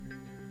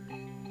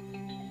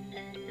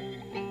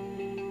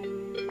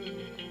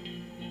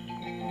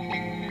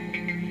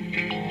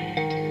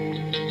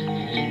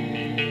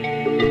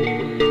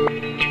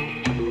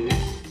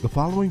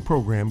following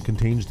program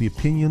contains the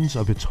opinions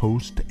of its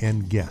host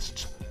and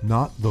guests,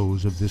 not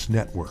those of this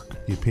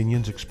network. The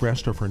opinions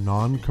expressed are for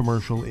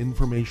non-commercial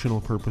informational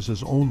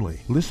purposes only.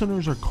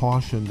 Listeners are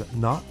cautioned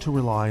not to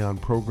rely on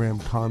program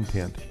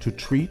content to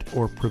treat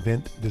or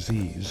prevent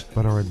disease,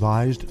 but are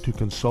advised to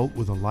consult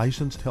with a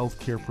licensed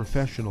healthcare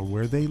professional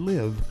where they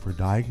live for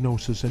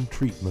diagnosis and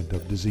treatment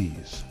of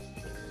disease.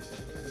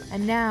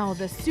 And now,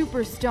 the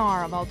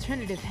superstar of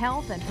alternative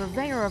health and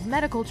purveyor of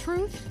medical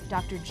truth,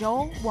 Dr.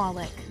 Joel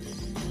Wallach.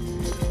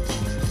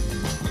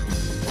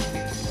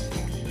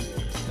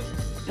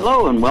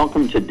 Hello and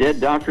welcome to Dead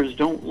Doctors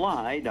Don't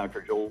Lie.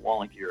 Dr. Joel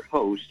Wallach, your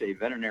host, a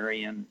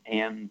veterinarian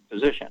and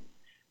physician.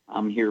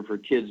 I'm here for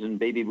kids and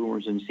baby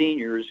boomers and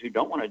seniors who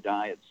don't want to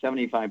die at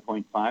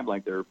 75.5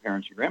 like their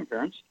parents and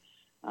grandparents.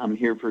 I'm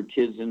here for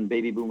kids and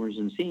baby boomers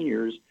and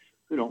seniors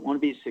who don't want to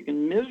be sick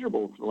and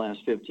miserable for the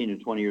last 15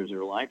 to 20 years of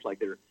their life like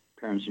their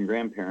parents and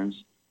grandparents.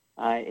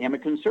 I am a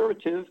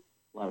conservative.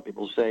 A lot of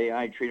people say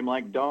I treat them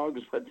like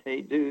dogs, but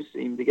they do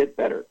seem to get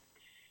better.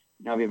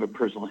 Now, if you have a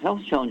personal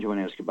health challenge you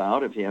want to ask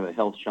about, if you have a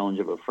health challenge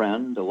of a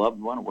friend, a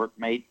loved one, a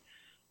workmate,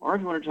 or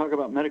if you want to talk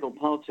about medical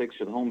politics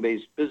or the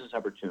home-based business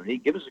opportunity,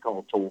 give us a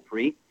call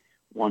toll-free,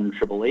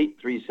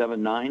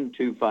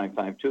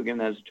 1-888-379-2552. Again,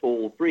 that's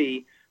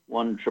toll-free,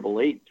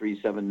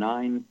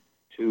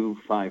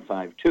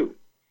 1-888-379-2552.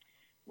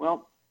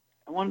 Well,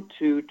 I want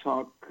to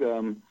talk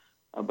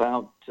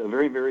about a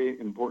very, very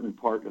important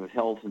part of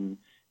health and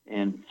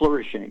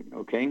flourishing,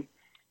 okay?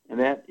 And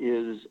that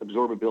is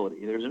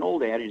absorbability. There's an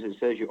old adage that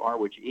says you are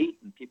what you eat,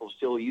 and people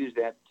still use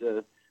that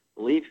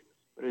belief,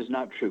 but it's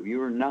not true.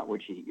 You are not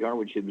what you eat. You are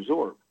what you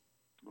absorb,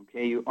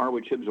 okay? You are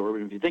what you absorb,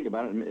 and if you think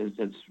about it,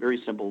 it's very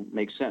simple,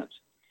 makes sense.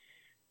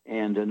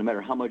 And no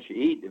matter how much you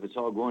eat, if it's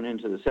all going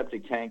into the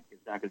septic tank,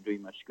 it's not going to do you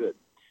much good.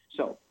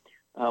 So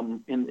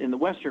in the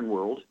Western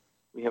world,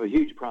 we have a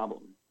huge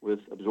problem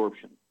with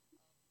absorption.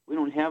 We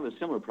don't have a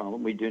similar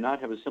problem. We do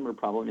not have a similar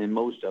problem in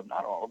most of,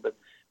 not all, but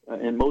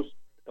in most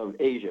of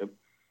Asia,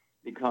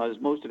 because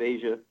most of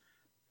Asia,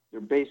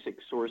 their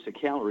basic source of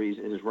calories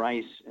is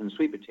rice and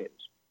sweet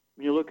potatoes.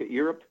 When you look at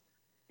Europe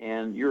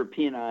and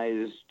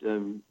Europeanized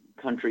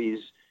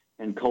countries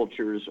and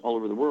cultures all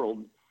over the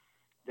world,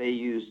 they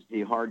use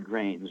the hard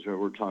grains, or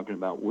we're talking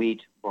about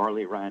wheat,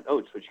 barley, rye, and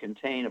oats, which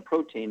contain a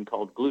protein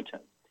called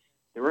gluten.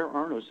 There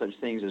are no such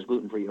things as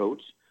gluten-free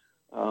oats.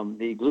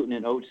 The gluten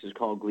in oats is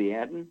called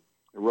gliadin.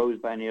 A rose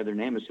by any other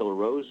name is still a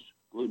rose.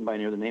 Gluten by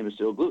any other name is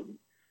still gluten.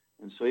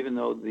 And so even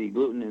though the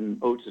gluten in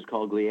oats is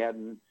called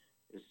gliadin,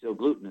 it's still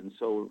gluten. And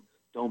so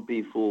don't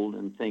be fooled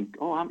and think,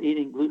 oh, I'm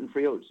eating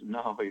gluten-free oats.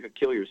 No, you're going to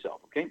kill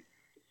yourself, okay?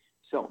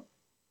 So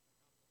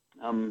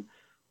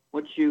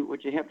what you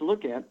have to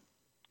look at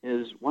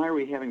is, why are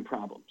we having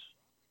problems?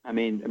 I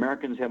mean,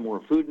 Americans have more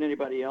food than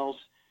anybody else.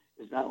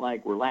 It's not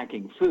like we're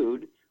lacking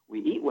food. We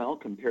eat well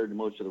compared to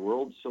most of the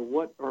world. So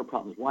what are our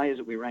problems? Why is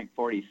it we rank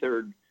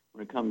 43rd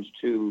when it comes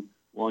to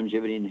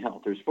longevity and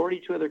health? There's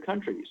 42 other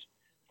countries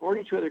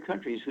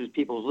whose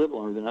peoples live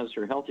longer than us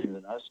or healthier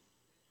than us.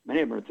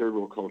 Many of them are third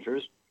world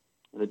cultures.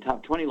 The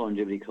top 20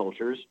 longevity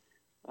cultures,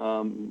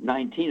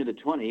 19 of the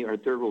 20 are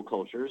third world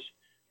cultures,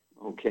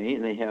 okay,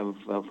 and they have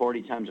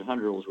 40 times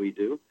 100-year-olds we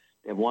do.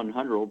 They have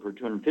 100-year-old per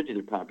 250 of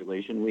their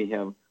population. We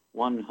have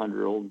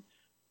 100-year-old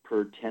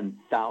per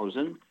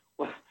 10,000.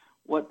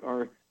 What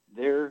are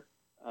their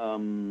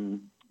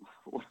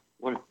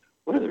what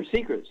are their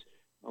secrets?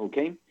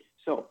 Okay,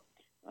 so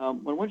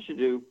what I want you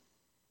to do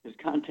is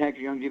contact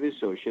your Youngevity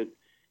associate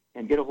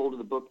and get a hold of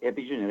the book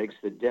Epigenetics: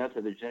 The Death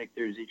of the Genetic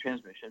Theory of Disease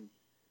Transmission.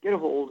 Get a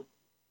hold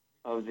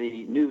of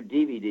the new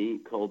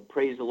DVD called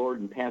Praise the Lord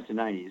and Pass the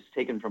 90s,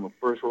 taken from a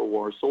First World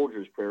War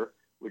soldier's prayer,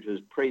 which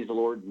was praise the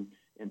Lord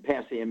and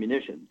pass the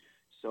ammunition.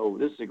 So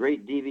this is a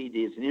great DVD.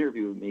 It's an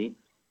interview with me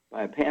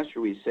by a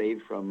pastor we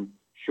saved from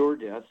sure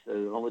death.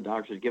 All the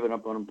doctors given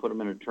up on him, put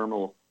him in a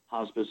terminal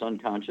hospice,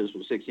 unconscious,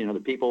 with 16 other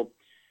people.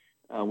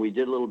 We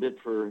did a little bit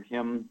for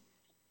him,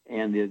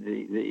 and the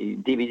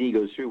DVD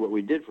goes through what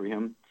we did for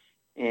him.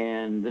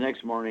 And the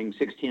next morning,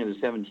 16 of the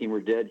 17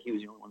 were dead. He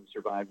was the only one that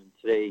survived. And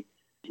today,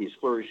 he's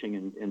flourishing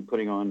and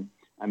putting on,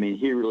 I mean,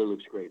 he really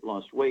looks great.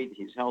 Lost weight,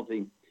 he's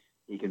healthy,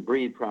 he can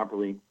breathe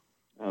properly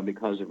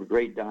because of a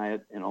great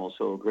diet and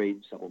also a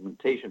great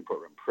supplementation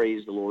program.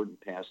 Praise the Lord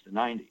and pass the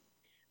 90.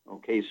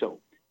 Okay, so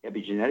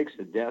Epigenetics: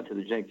 The Death of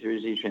the Genetic Theory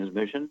of Disease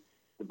Transmission.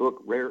 The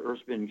book Rare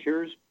Earth-Spin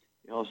Cures.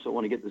 You also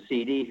want to get the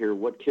CD here,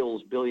 What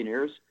Kills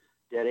Billionaires?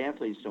 Dead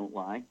Athletes Don't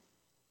Lie.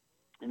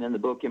 And then the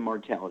book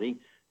Immortality.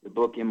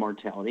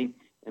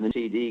 And the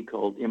CD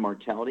called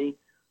Immortality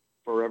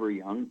Forever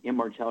Young.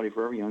 Immortality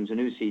Forever Young is a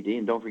new CD.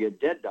 And don't forget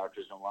Dead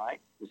Doctors Don't Lie,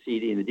 the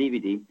CD and the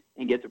DVD,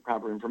 and get the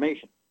proper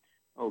information.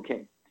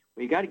 Okay.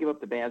 Well, you got to give up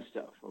the bad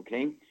stuff,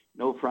 okay?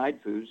 No fried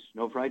foods.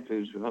 We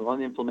have a lot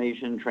of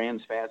inflammation,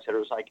 trans fats,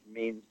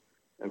 heterocyclamines,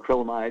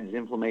 acrylamides,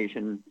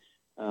 inflammation,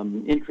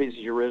 increases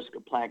your risk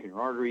of plaque in your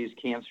arteries,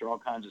 cancer, all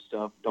kinds of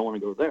stuff. Don't want to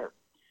go there.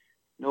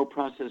 No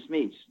processed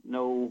meats.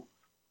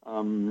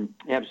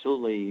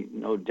 Absolutely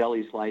no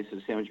deli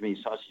slices, sandwich meat,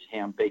 sausage,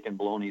 ham, bacon,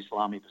 bologna,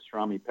 salami,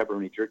 pastrami,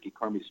 pepperoni, jerky,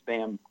 corned beef,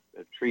 spam,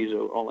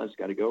 chorizo, all that's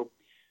got to go.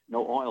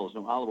 No oils,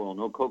 no olive oil,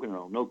 no coconut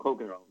oil, no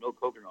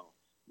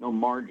no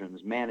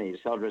margarines, mayonnaise,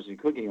 salad dressing,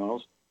 cooking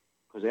oils,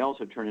 because they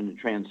also turn into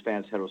trans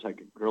fats,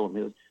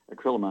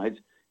 heterocyclic-acrylamides.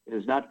 It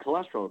is not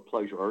cholesterol that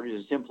plugs your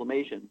arteries, it's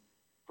inflammation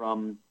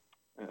from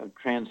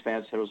trans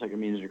fats,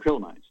 heterocyclamines, and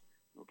acrylamides.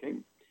 Okay?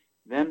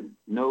 Then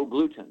no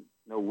gluten,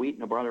 no wheat,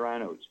 no barley, rye,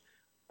 and oats.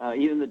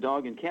 Even the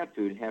dog and cat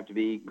food have to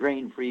be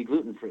grain-free,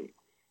 gluten-free.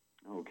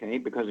 Okay?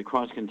 Because of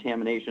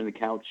cross-contamination of the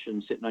couch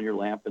and sitting on your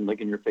lap and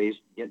licking your face,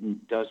 getting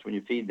dust when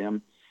you feed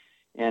them.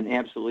 And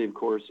absolutely, of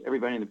course,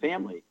 everybody in the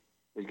family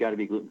has got to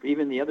be gluten-free,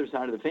 even the other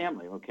side of the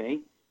family, okay?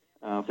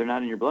 If they're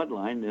not in your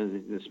bloodline,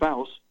 the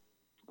spouse,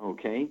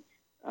 okay,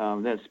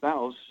 that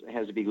spouse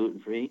has to be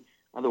gluten-free.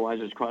 Otherwise,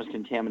 there's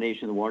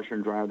cross-contamination in the washer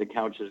and dryer, the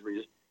couches where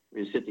you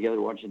sit together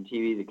watching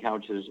TV, the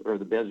couches or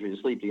the beds where you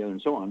sleep together,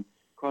 and so on.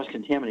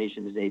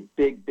 Cross-contamination is a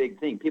big, big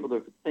thing.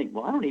 People think,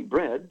 well, I don't eat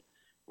bread.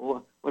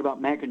 Well, what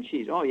about mac and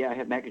cheese? Oh, yeah, I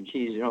have mac and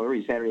cheese,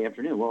 every Saturday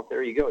afternoon. Well,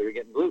 there you go. You're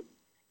getting gluten,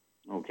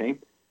 okay?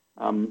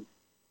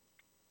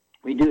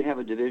 We do have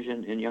a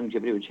division in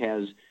Youngevity which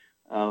has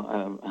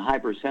a high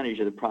percentage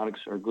of the products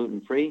are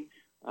gluten-free.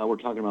 We're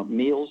talking about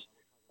meals,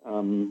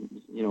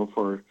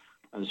 for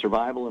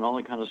survival and all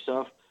that kind of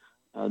stuff.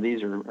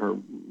 These are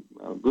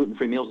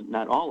gluten-free meals.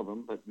 Not all of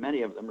them, but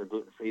many of them are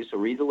gluten-free. So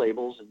read the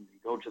labels and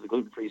go to the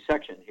gluten-free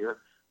section here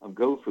of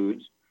Go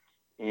Foods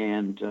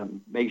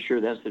and make sure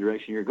that's the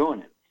direction you're going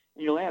in.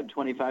 And you'll add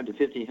 25 to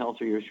 50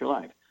 healthier years to your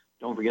life.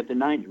 Don't forget the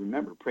 90.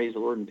 Remember, praise the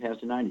Lord and pass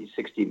the 90.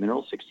 16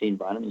 minerals, 16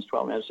 vitamins,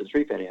 12 acids,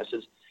 3 fatty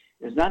acids.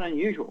 It's not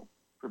unusual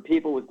for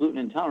people with gluten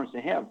intolerance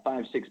to have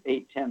 5, 6,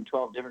 8, 10,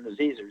 12 different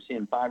diseases. We're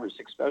seeing 5 or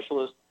 6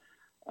 specialists.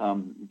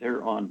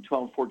 They're on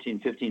 12, 14,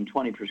 15,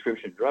 20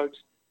 prescription drugs,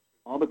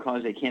 all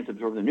because they can't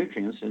absorb the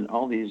nutrients. And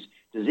all these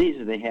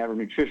diseases they have are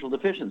nutritional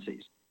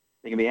deficiencies.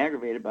 They can be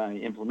aggravated by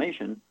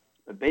inflammation,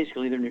 but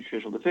basically they're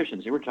nutritional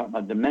deficiencies. We're talking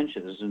about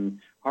dementias and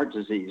heart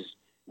disease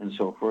and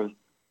so forth.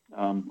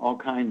 All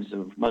kinds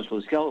of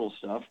musculoskeletal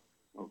stuff,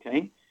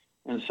 okay?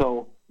 And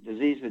so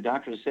disease the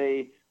doctors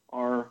say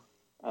are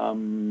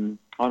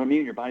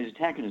autoimmune, your body's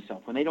attacking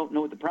itself. When they don't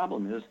know what the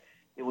problem is,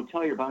 they will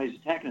tell your body's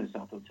attacking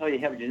itself. They'll tell you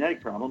have a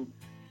genetic problem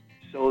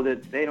so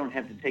that they don't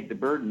have to take the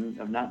burden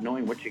of not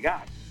knowing what you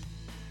got,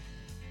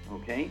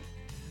 okay?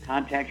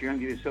 Contact your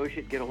Youngevity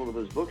associate, get a hold of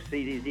those books,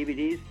 CDs,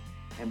 DVDs,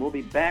 and we'll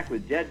be back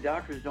with Dead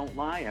Doctors Don't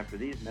Lie after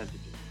these messages.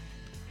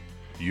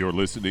 You're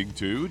listening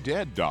to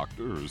Dead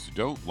Doctors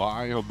Don't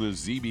Lie on the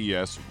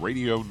ZBS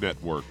Radio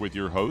Network with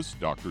your host,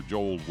 Dr.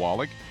 Joel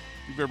Wallach.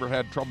 If you've ever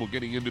had trouble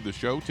getting into the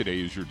show, today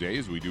is your day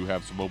as we do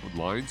have some open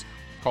lines.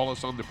 Call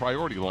us on the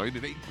priority line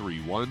at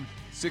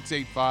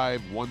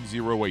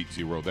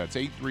 831-685-1080. That's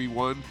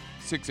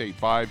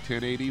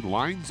 831-685-1080.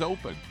 Lines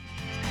open.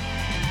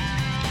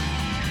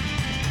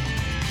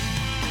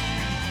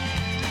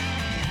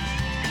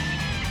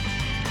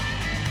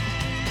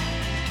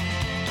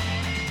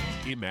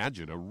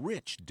 Imagine a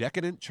rich,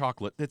 decadent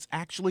chocolate that's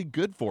actually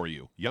good for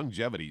you.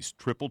 Youngevity's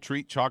Triple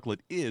Treat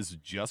chocolate is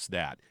just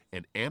that,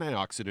 an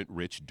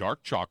antioxidant-rich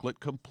dark chocolate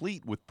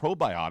complete with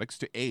probiotics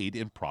to aid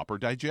in proper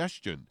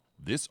digestion.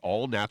 This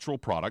all-natural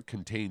product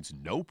contains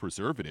no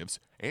preservatives,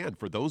 and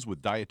for those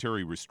with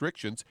dietary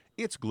restrictions,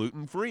 it's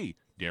gluten-free,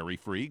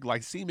 dairy-free,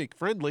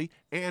 glycemic-friendly,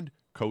 and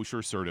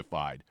kosher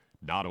certified.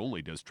 Not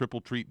only does Triple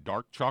Treat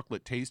dark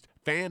chocolate taste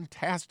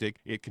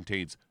fantastic, it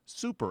contains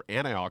super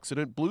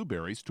antioxidant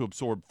blueberries to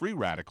absorb free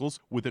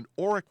radicals with an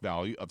ORAC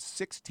value of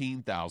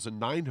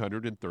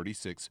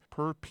 16,936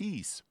 per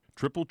piece.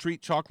 Triple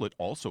Treat chocolate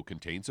also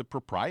contains a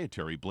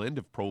proprietary blend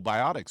of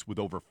probiotics with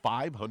over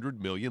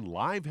 500 million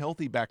live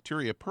healthy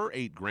bacteria per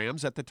 8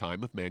 grams at the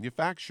time of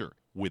manufacture,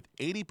 with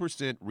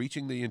 80%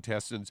 reaching the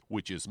intestines,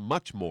 which is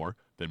much more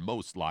than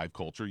most live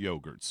culture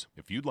yogurts.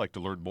 If you'd like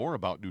to learn more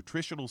about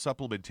nutritional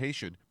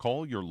supplementation,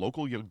 call your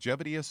local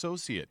Youngevity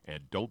associate,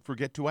 and don't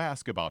forget to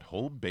ask about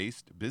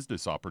home-based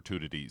business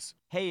opportunities.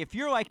 Hey, if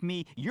you're like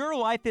me, your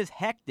life is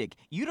hectic.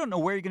 You don't know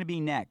where you're going to be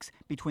next.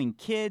 Between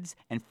kids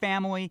and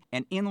family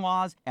and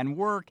in-laws and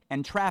work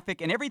and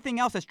traffic and everything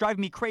else that's driving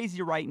me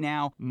crazy right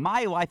now,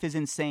 my life is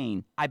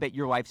insane. I bet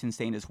your life's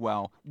insane as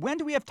well. When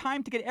do we have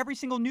time to get every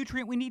single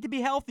nutrient we need to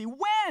be healthy?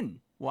 When?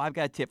 Well, I've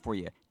got a tip for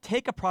you.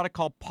 Take a product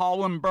called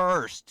Pollen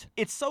Burst.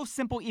 It's so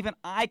simple, even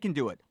I can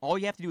do it. All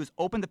you have to do is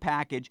open the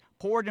package,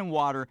 pour it in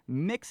water,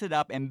 mix it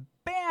up, and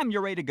bam,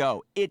 you're ready to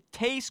go. It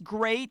tastes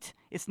great.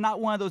 It's not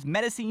one of those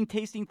medicine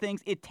tasting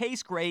things. It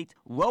tastes great,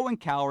 low in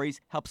calories,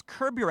 helps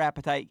curb your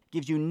appetite,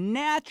 gives you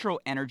natural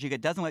energy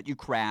that doesn't let you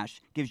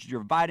crash, gives you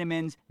your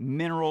vitamins,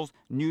 minerals,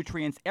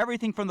 nutrients,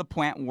 everything from the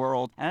plant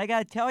world. And I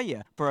gotta tell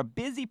you, for a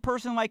busy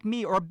person like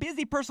me or a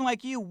busy person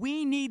like you,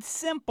 we need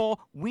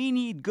simple, we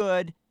need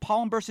good.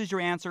 Pollen Burst is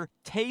your answer.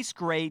 Tastes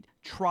great.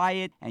 Try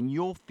it, and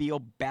you'll feel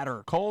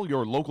better. Call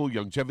your local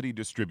Youngevity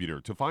distributor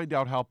to find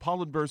out how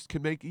Pollen Burst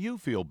can make you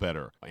feel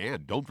better.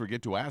 And don't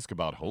forget to ask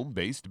about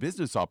home-based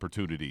business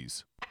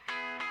opportunities.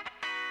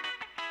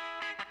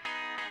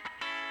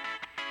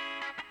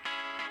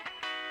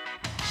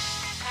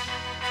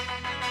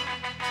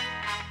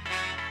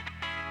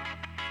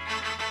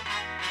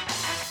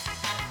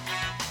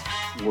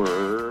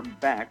 We're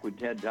back with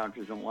TED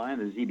Doctors Don't Lie on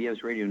the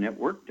ZBS Radio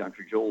Network.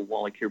 Dr. Joel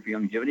Wallach here for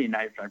Youngevity and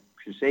Knife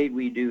Crusade.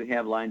 We do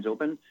have lines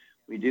open.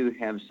 We do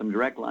have some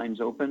direct lines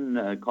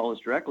open. Call us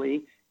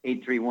directly,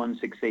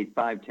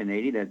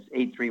 831-685-1080. That's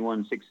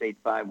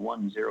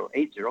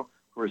 831-685-1080. Of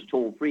course,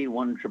 toll-free,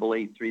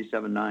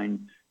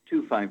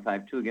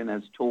 1-888-379-2552. Again,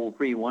 that's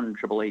toll-free,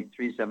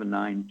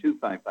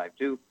 1-888-379-2552.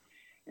 And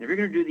if you're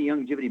going to do the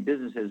Youngevity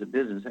business as a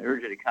business, I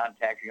urge you to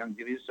contact your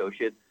Youngevity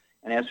associate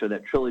and ask for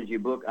that trilogy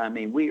book. I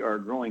mean, we are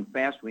growing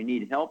fast. We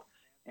need help.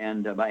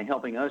 And by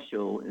helping us,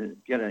 you'll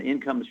get an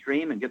income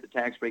stream and get the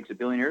tax breaks of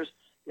billionaires.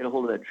 Get a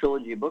hold of that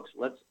trilogy of books,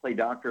 Let's Play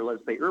Doctor,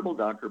 Let's Play Herbal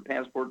Doctor,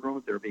 Passport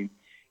Aromatherapy,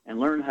 and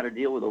learn how to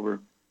deal with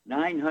over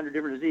 900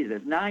 different diseases.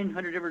 That's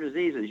 900 different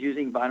diseases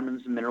using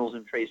vitamins and minerals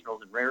and trace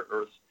minerals and rare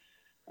earths,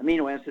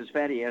 amino acids,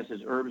 fatty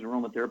acids, herbs, and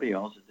aromatherapy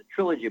oils. It's a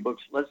trilogy of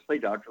books, Let's Play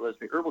Doctor, Let's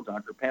Play Herbal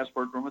Doctor,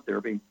 Passport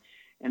Aromatherapy.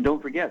 And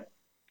don't forget,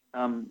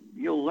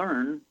 you'll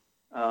learn,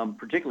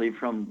 particularly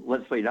from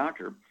Let's Play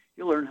Doctor,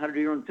 you'll learn how to do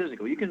your own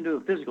physical. You can do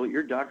a physical.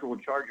 Your doctor will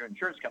charge your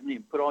insurance company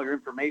and put all your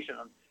information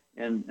on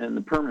and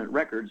the permanent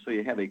record, so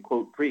you have a,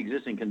 quote,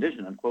 pre-existing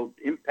condition, unquote,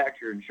 impact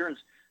your insurance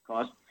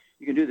costs.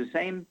 You can do the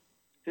same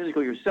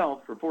physical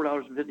yourself for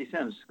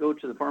 $4.50. Go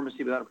to the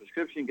pharmacy without a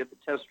prescription, get the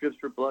test strips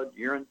for blood,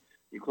 urine,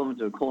 the equivalent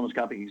of a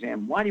colonoscopic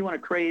exam. Why do you want a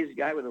crazy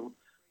guy with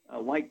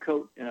a white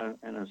coat and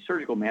a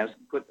surgical mask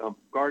put a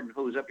garden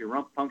hose up your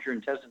rump, puncture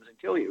intestines, and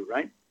kill you,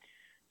 right?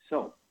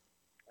 So,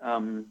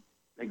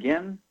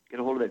 again, get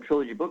a hold of that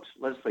trilogy books,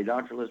 Let's Play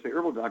Doctor, Let's Play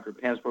Herbal Doctor,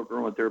 Passport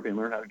Aromatherapy, and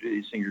learn how to do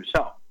these things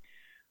yourself.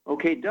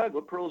 Okay, Doug,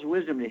 what pearls of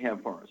wisdom do you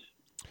have for us?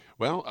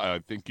 Well, I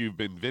think you've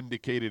been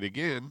vindicated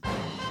again.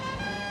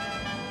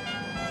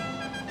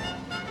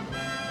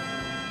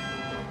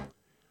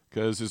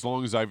 Because as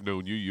long as I've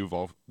known you, you've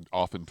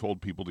often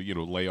told people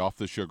to, lay off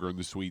the sugar and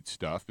the sweet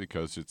stuff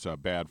because it's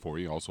bad for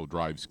you. Also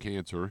drives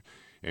cancer.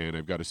 And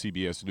I've got a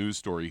CBS News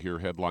story here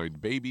headlined,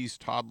 Babies,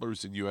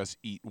 Toddlers in U.S.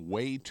 Eat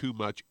Way Too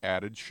Much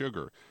Added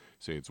Sugar.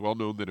 Say it's well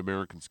known that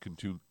Americans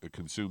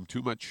consume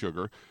too much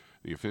sugar.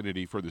 The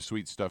affinity for the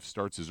sweet stuff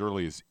starts as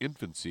early as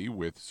infancy,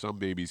 with some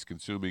babies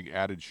consuming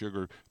added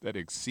sugar that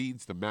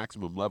exceeds the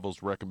maximum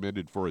levels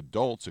recommended for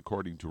adults,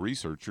 according to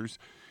researchers.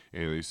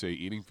 And they say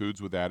eating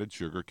foods with added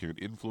sugar can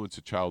influence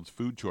a child's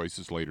food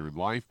choices later in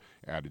life.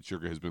 Added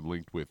sugar has been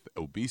linked with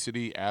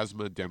obesity,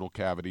 asthma, dental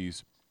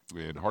cavities,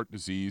 and heart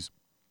disease,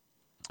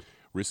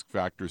 risk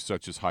factors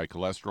such as high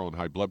cholesterol and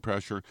high blood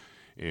pressure.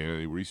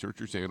 And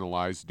researchers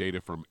analyzed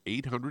data from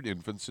 800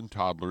 infants and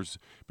toddlers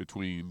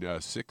between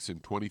 6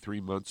 and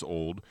 23 months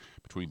old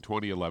between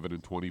 2011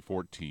 and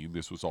 2014.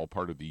 This was all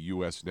part of the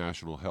U.S.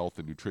 National Health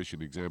and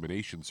Nutrition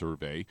Examination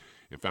Survey,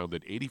 and found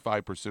that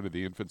 85% of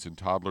the infants and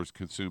toddlers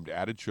consumed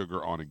added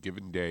sugar on a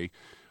given day,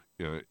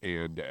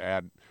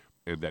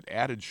 and that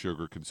added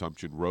sugar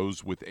consumption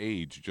rose with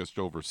age. Just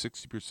over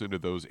 60%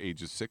 of those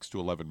ages 6 to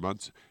 11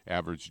 months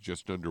averaged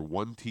just under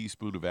 1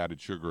 teaspoon of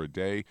added sugar a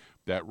day.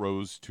 That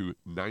rose to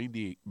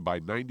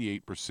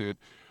 98%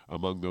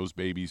 among those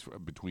babies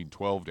between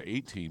 12 to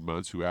 18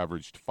 months who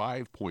averaged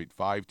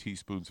 5.5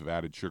 teaspoons of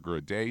added sugar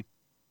a day.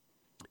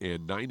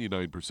 And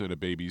 99% of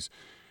babies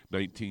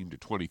 19 to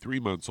 23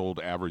 months old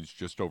averaged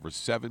just over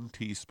 7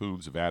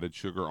 teaspoons of added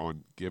sugar on a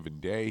given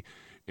day.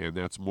 And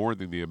that's more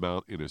than the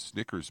amount in a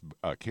Snickers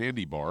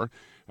candy bar.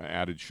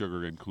 Added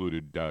sugar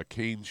included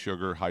cane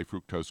sugar, high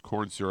fructose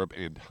corn syrup,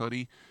 and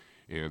honey.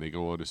 And they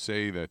go on to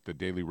say that the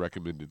daily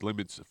recommended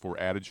limits for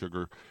added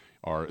sugar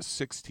are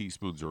 6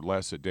 teaspoons or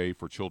less a day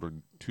for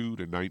children 2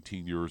 to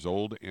 19 years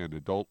old and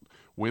adult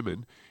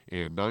women,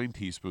 and 9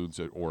 teaspoons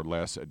or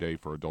less a day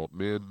for adult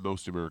men.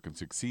 Most Americans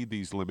exceed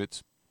these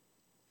limits.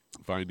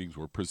 Findings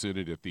were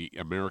presented at the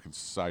American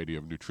Society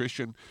of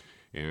Nutrition.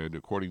 And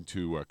according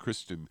to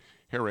Kristen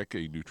Herrick,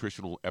 a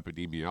nutritional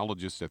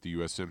epidemiologist at the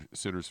U.S.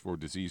 Centers for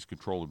Disease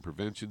Control and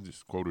Prevention,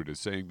 is quoted as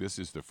saying, "This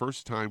is the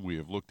first time we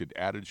have looked at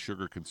added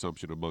sugar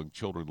consumption among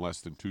children less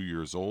than 2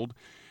 years old.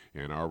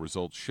 And our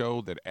results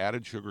show that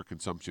added sugar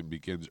consumption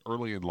begins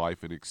early in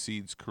life and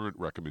exceeds current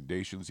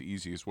recommendations. The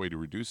easiest way to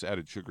reduce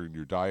added sugar in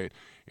your diet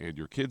and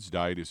your kids'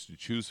 diet is to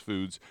choose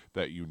foods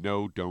that you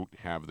know don't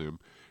have them,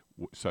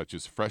 such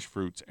as fresh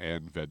fruits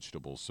and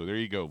vegetables." So there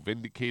you go.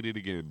 Vindicated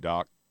again,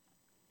 Doc.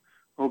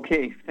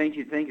 Okay, thank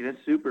you.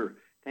 That's super.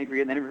 Thank you for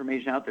getting that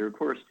information out there. Of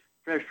course,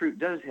 fresh fruit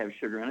does have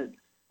sugar in it,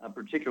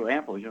 particularly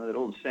apples. That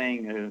old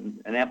saying,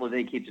 an apple a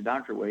day keeps the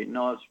doctor away.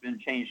 No, it's been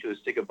changed to a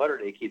stick of butter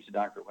a day keeps the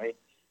doctor away.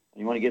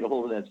 And you want to get a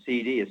hold of that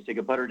CD, a stick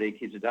of butter a day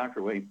keeps the doctor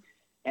away.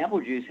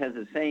 Apple juice has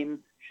the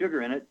same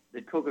sugar in it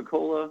that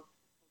Coca-Cola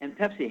and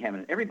Pepsi have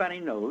in it.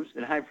 Everybody knows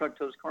that high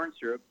fructose corn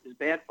syrup is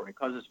bad for you. It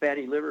causes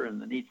fatty liver and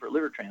the need for a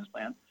liver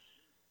transplant.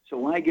 So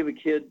why give a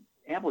kid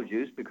apple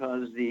juice?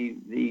 Because the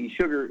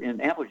sugar in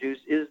apple juice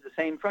is the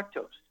same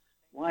fructose.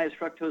 Why is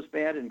fructose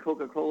bad in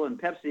Coca-Cola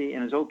and Pepsi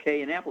and is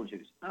okay in apple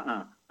juice?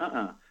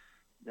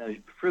 The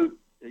fruit,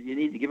 you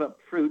need to give up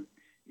fruit.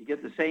 You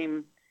get the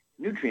same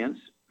nutrients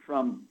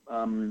from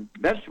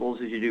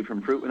vegetables as you do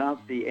from fruit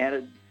without the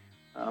added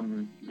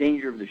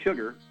danger of the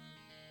sugar.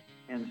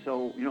 And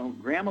so,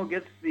 Grandma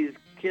gets these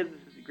kids,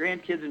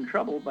 grandkids in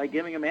trouble by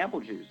giving them apple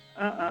juice.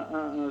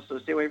 So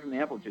stay away from the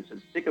apple juice. A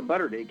stick of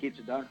butter day keeps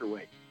the doctor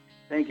away.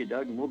 Thank you,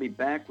 Doug, and we'll be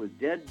back with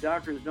Dead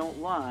Doctors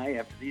Don't Lie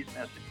after these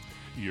messages.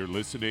 You're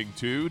listening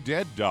to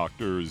Dead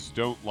Doctors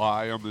Don't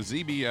Lie on the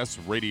ZBS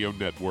Radio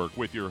Network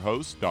with your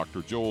host,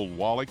 Dr. Joel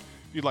Wallach.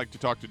 If you'd like to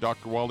talk to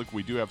Dr. Wallach,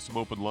 we do have some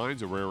open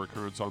lines, a rare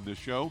occurrence on this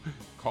show.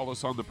 Call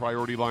us on the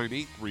priority line,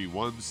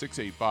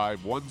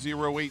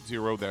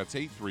 831-685-1080. That's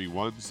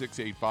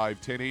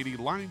 831-685-1080.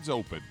 Lines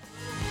open.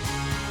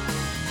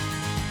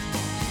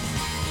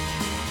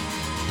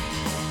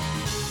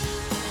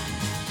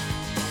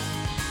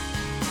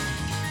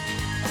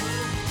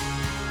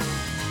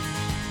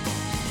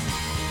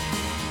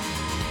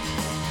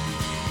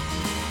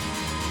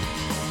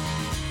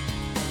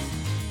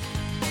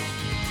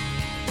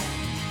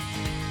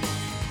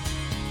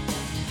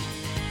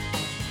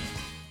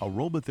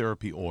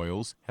 Aromatherapy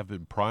oils have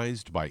been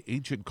prized by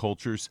ancient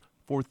cultures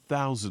for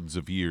thousands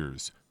of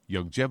years.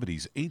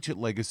 Youngevity's ancient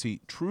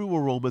legacy, True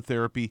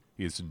Aromatherapy,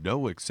 is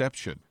no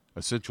exception.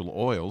 Essential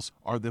oils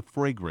are the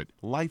fragrant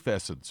life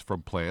essence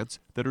from plants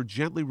that are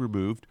gently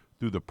removed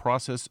through the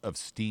process of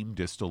steam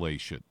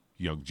distillation.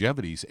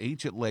 Youngevity's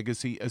ancient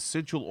legacy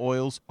essential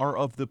oils are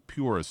of the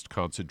purest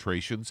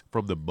concentrations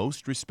from the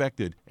most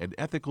respected and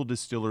ethical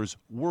distillers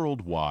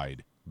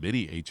worldwide.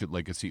 Many ancient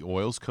legacy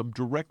oils come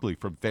directly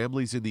from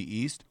families in the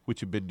East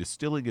which have been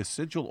distilling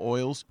essential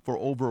oils for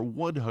over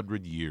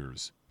 100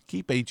 years.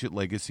 Keep Ancient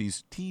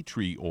Legacy's tea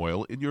tree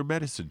oil in your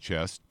medicine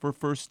chest for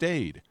first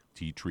aid.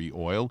 Tea tree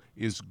oil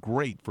is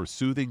great for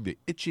soothing the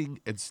itching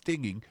and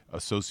stinging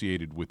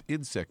associated with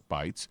insect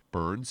bites,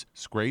 burns,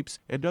 scrapes,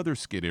 and other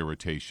skin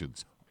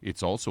irritations.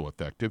 It's also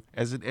effective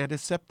as an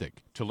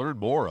antiseptic. To learn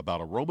more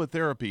about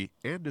aromatherapy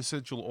and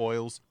essential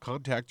oils,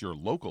 contact your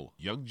local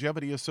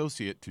Youngevity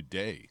associate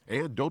today.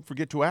 And don't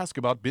forget to ask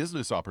about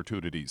business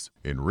opportunities.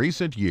 In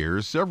recent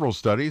years, several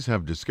studies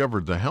have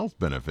discovered the health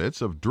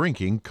benefits of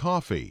drinking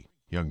coffee.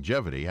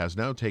 Youngevity has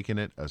now taken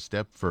it a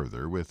step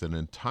further with an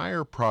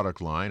entire product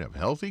line of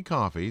healthy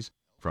coffees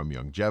from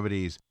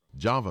Youngevity's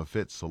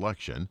JavaFit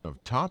selection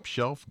of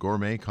top-shelf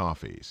gourmet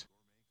coffees.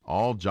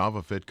 All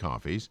JavaFit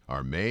coffees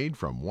are made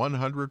from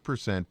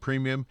 100%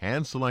 premium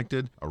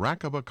hand-selected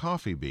Arabica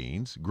coffee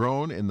beans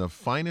grown in the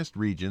finest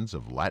regions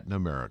of Latin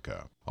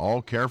America.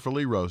 All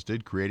carefully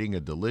roasted, creating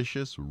a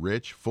delicious,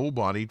 rich,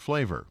 full-bodied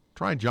flavor.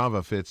 Try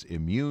JavaFit's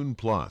Immune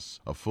Plus,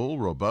 a full,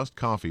 robust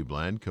coffee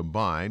blend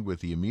combined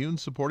with the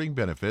immune-supporting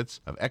benefits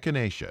of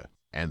echinacea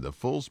and the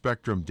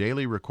full-spectrum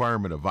daily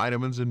requirement of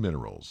vitamins and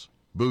minerals.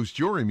 Boost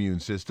your immune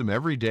system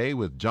every day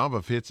with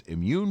JavaFit's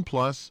Immune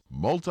Plus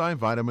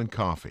multivitamin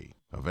coffee.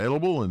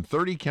 Available in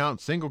 30-count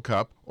single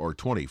cup or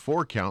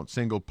 24-count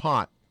single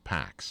pot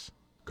packs.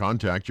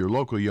 Contact your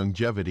local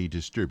Youngevity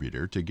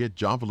distributor to get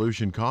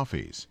Javalution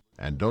coffees.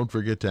 And don't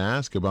forget to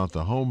ask about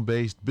the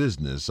home-based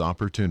business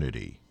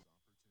opportunity.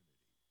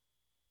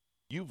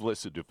 You've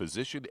listened to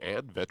physician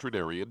and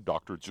veterinarian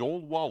Dr.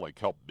 Joel Wallach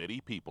help many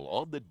people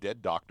on the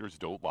Dead Doctors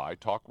Don't Lie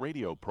talk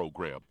radio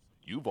program.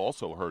 You've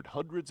also heard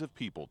hundreds of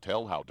people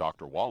tell how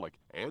Dr. Wallach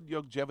and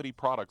Youngevity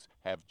products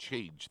have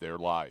changed their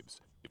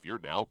lives. If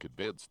you're now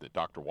convinced that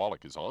Dr.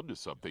 Wallach is onto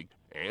something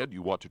and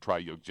you want to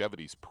try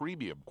Youngevity's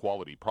premium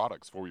quality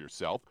products for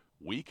yourself,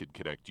 we can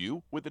connect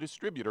you with a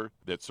distributor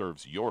that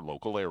serves your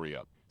local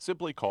area.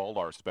 Simply call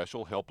our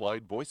special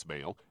helpline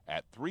voicemail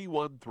at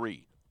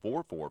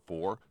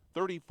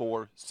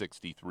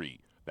 313-444-3463.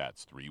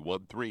 That's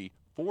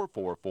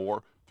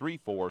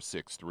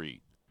 313-444-3463.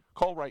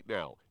 Call right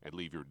now and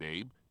leave your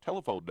name,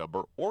 telephone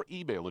number, or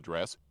email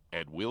address,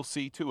 and we'll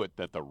see to it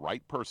that the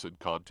right person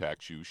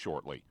contacts you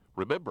shortly.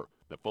 Remember,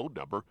 the phone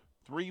number,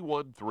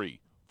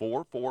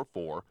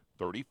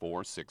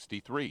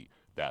 313-444-3463.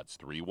 That's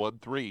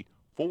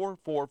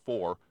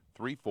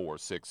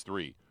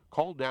 313-444-3463.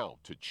 Call now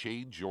to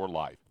change your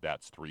life.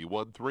 That's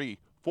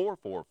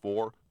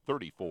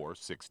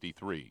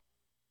 313-444-3463.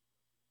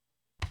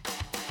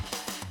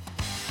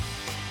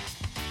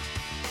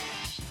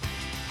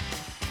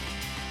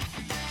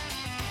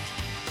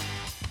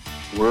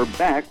 We're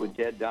back with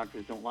Dead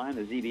Doctors Don't Lie on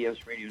the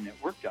ZBS Radio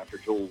Network. Dr.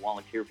 Joel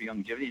Wallach here for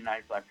Youngevity,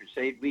 United Life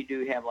Crusade. We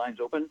do have lines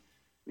open.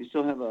 We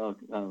still have a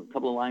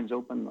couple of lines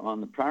open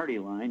on the priority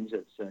lines.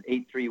 It's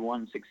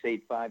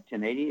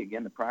 831-685-1080.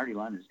 Again, the priority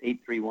line is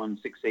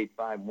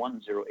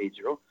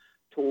 831-685-1080.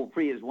 Toll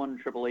free is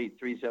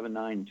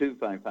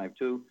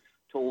 1-888-379-2552.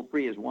 Toll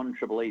free is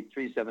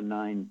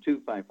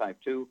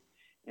 1-888-379-2552.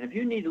 And if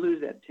you need to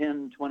lose that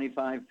 10,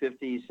 25,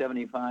 50,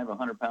 75,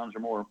 100 pounds or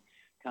more,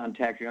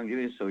 contact your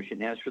Youngevity associate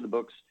and ask for the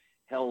books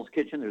Hell's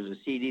Kitchen. There's a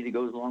CD that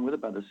goes along with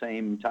it by the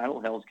same title,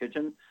 Hell's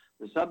Kitchen.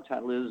 The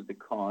subtitle is The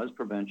Cause,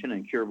 Prevention,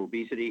 and Cure of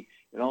Obesity.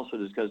 It also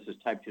discusses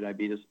type 2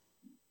 diabetes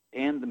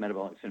and the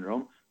metabolic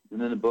syndrome. And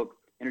then the book,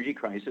 Energy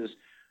Crisis,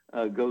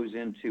 goes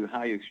into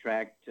how you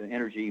extract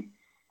energy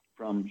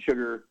from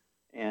sugar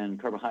and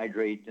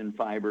carbohydrate and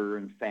fiber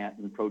and fat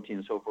and protein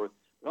and so forth.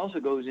 It also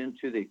goes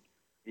into the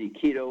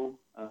keto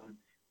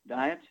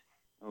diet,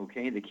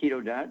 okay, the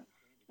keto diet.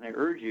 And I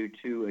urge you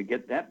to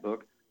get that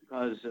book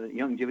because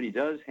Youngevity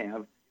does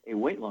have a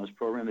weight loss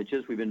program that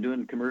we've been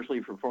doing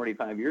commercially for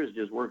 45 years. It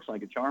just works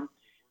like a charm.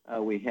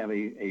 We have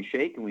a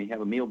shake and we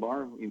have a meal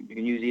bar. You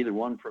can use either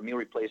one for a meal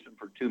replacement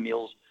for 2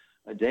 meals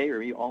a day,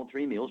 or all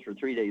 3 meals for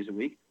 3 days a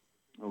week.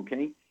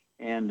 Okay,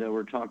 and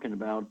we're talking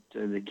about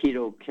the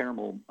keto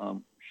caramel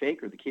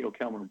shake or the keto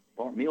caramel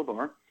meal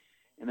bar,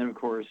 and then of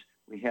course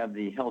we have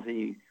the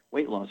healthy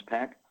weight loss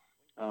pack,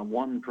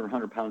 1 per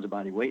 100 pounds of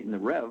body weight, and the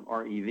Rev,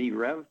 R-E-V,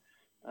 Rev.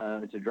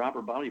 It's a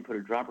dropper bottle. You put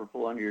a dropper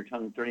full under your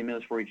tongue 30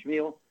 minutes for each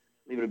meal.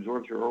 Leave it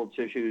absorb through oral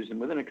tissues, and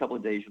within a couple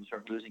of days, you'll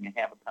start losing a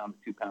half a pound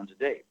to 2 pounds a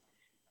day.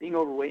 Being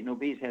overweight and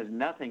obese has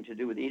nothing to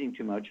do with eating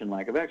too much and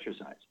lack of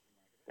exercise.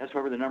 That's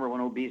why we're the number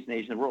 1 obese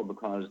nation in the world,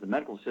 because the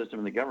medical system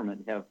and the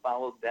government have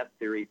followed that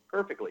theory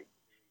perfectly.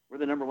 We're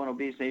the number 1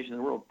 obese nation in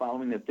the world,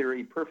 following the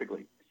theory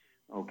perfectly.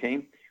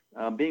 Okay?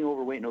 Being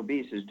overweight and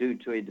obese is due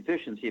to a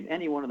deficiency of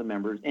any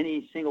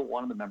single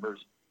one of the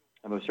members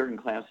of a certain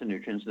class of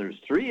nutrients. There's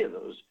 3 of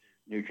those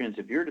nutrients.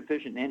 If you're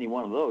deficient in any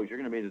one of those, you're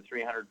going to be the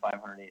 300,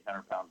 500,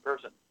 800-pound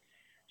person.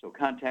 So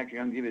contact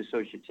your Youngevity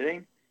associate today.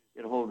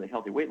 Get a hold of the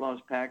Healthy Weight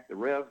Loss Pack, the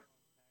Rev,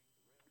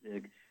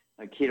 the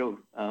Keto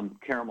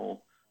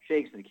Caramel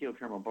Shakes, and the Keto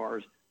Caramel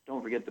Bars.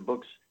 Don't forget the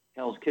books,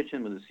 Hell's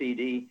Kitchen with a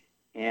CD,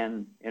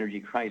 and Energy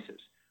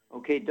Crisis.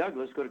 Okay, Doug,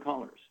 let's go to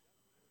callers.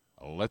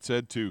 Let's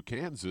head to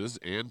Kansas,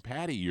 and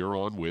Patty, you're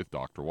on with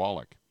Dr.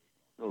 Wallach.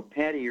 So,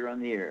 Patty, you're on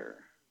the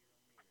air.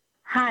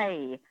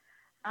 Hi.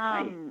 Hi.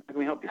 How can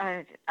we help you?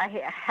 I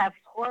have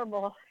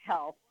horrible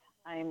health.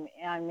 I'm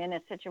in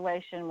a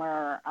situation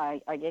where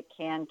I get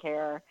can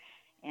care,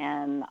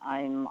 and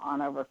I'm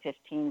on over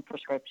 15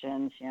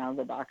 prescriptions. You know,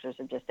 the doctors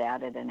have just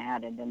added and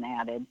added and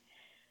added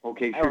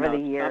okay, sure. over Now, the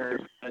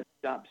years.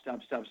 Stop.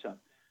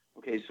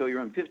 Okay, so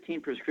you're on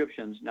 15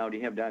 prescriptions. Now, do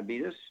you have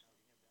diabetes?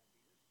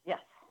 Yes.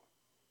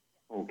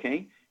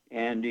 Okay.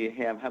 And do you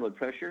have high blood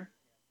pressure?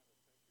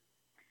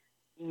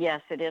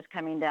 Yes, it is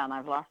coming down.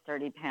 I've lost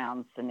 30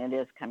 pounds, and it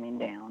is coming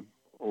down.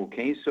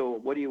 Okay, so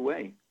what do you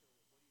weigh?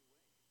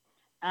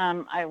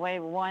 I weigh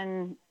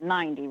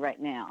 190 right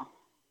now.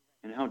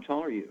 And how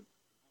tall are you?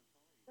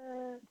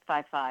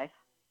 5'5".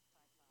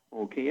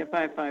 Okay, at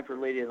 5'5" for a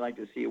lady, I'd like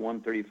to see a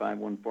 135,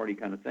 140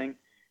 kind of thing.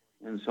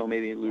 And so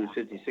maybe lose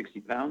 50,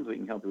 60 pounds. We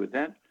can help you with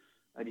that.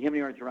 Do you have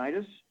any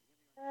arthritis?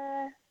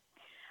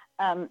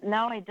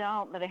 No, I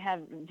don't, but I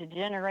have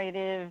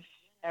degenerative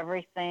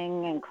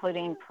everything,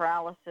 including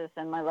paralysis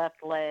in my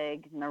left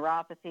leg,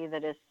 neuropathy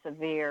that is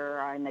severe,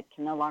 and I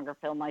can no longer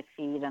feel my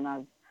feet, and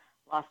I've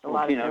lost a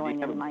lot of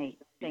feeling in my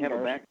fingers. Do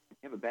you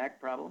have a back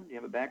problem?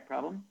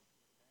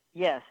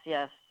 Yes,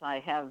 I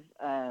have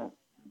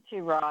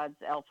 2 rods,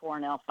 L4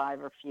 and L5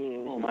 are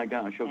fused. Oh, my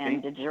gosh, okay.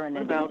 And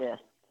degenerative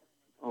disc.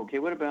 Okay,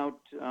 what about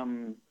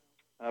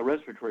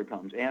respiratory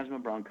problems, asthma,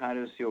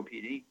 bronchitis,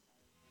 COPD?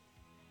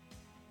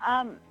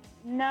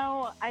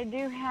 No, I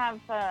do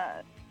have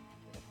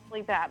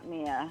sleep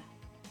apnea.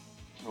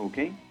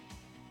 Okay.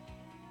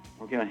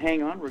 Okay, now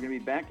hang on. We're going to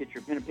be back. Get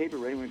your pen and paper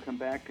ready. When we come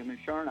back, Ms.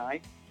 Shar and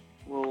I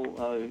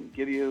will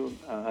give you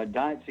a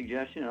diet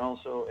suggestion and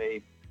also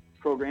a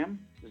program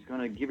that's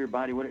going to give your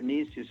body what it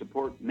needs to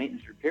support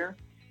maintenance repair.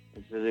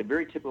 This is a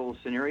very typical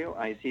scenario.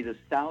 I see this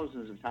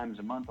thousands of times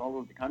a month all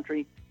over the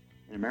country.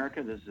 In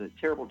America, this is a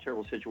terrible,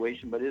 terrible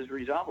situation, but it is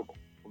resolvable.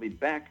 We'll be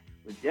back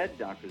with Dead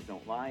Doctors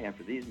Don't Lie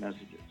after these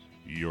messages.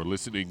 You're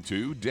listening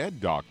to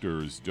Dead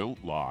Doctors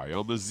Don't Lie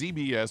on the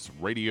ZBS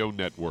Radio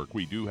Network.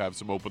 We do have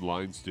some open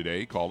lines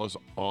today. Call us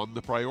on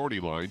the priority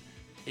line,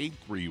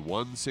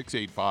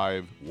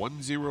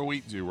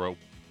 831-685-1080.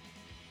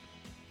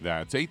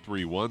 That's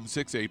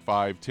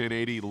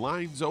 831-685-1080.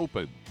 Lines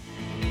open.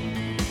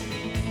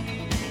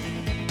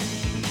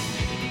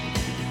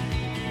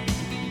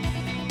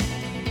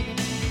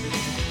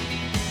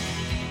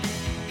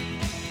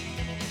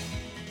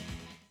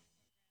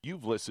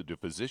 You've listened to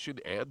physician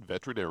and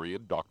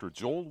veterinarian Dr.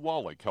 Joel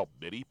Wallach help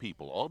many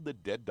people on the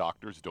Dead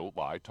Doctors Don't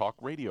Lie talk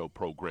radio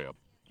program.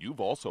 You've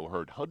also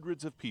heard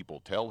hundreds of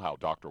people tell how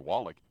Dr.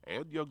 Wallach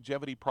and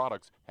Youngevity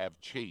products have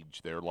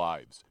changed their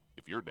lives.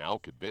 If you're now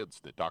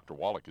convinced that Dr.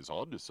 Wallach is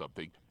onto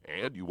something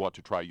and you want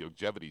to try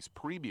Youngevity's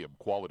premium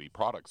quality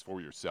products for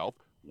yourself,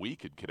 we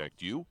can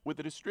connect you with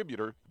a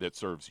distributor that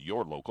serves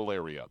your local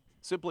area.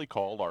 Simply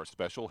call our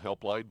special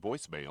helpline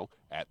voicemail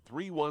at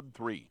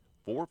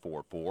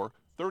 313-444-3463.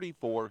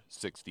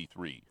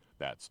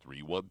 That's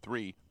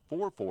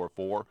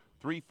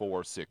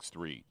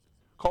 313-444-3463.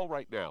 Call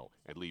right now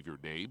and leave your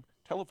name,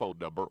 telephone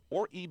number,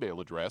 or email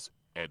address,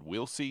 and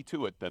we'll see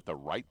to it that the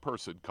right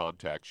person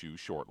contacts you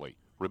shortly.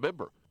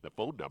 Remember, the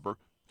phone number,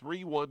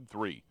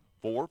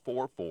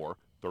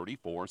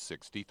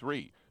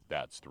 313-444-3463.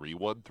 That's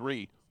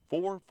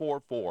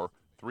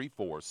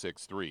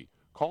 313-444-3463.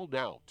 Call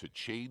now to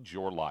change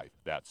your life.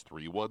 That's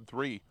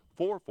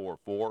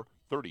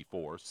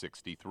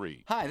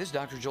 313-444-3463. Hi, this is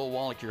Dr. Joel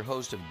Wallach, your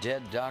host of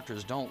Dead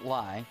Doctors Don't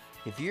Lie.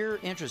 If you're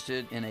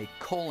interested in a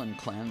colon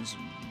cleanse,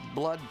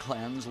 blood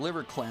cleanse,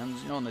 liver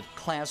cleanse, in the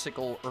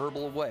classical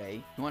herbal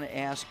way, you want to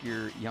ask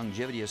your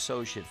Youngevity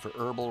associate for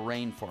Herbal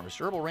Rainforest.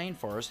 Herbal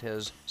Rainforest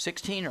has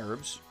 16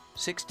 herbs,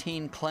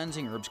 16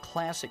 cleansing herbs,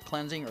 classic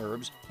cleansing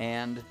herbs,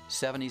 and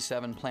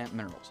 77 plant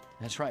minerals.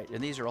 That's right,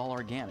 and these are all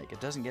organic.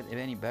 It doesn't get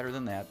any better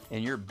than that.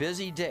 In your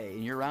busy day,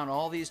 and you're around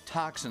all these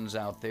toxins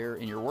out there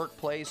in your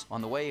workplace,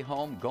 on the way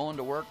home, going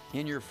to work,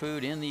 in your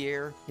food, in the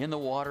air, in the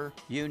water,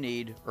 you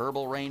need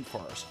Herbal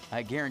Rainforest.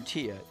 I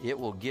guarantee you, it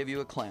will give you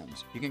a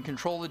cleanse. You can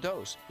control the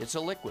dose. It's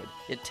a liquid.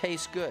 It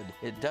tastes good.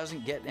 It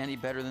doesn't get any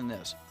better than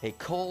this. A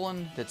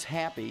colon that's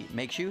happy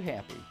makes you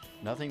happy.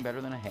 Nothing better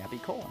than a happy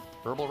colon.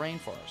 Herbal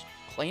Rainforest.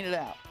 Clean it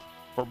out.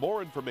 For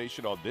more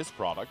information on this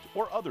product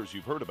or others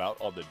you've heard about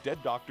on the Dead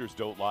Doctors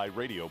Don't Lie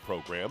radio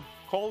program,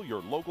 call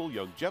your local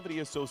Youngevity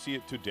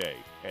associate today.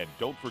 And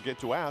don't forget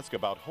to ask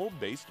about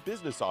home-based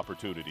business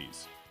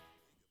opportunities.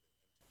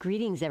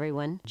 Greetings,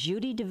 everyone.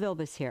 Judy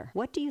DeVilbus here.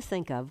 What do you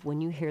think of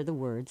when you hear the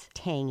words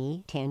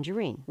tangy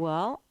tangerine?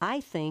 Well,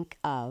 I think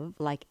of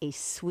like a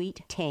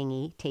sweet,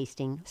 tangy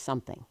tasting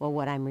something. Well,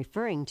 what I'm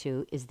referring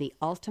to is the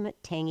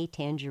Ultimate Tangy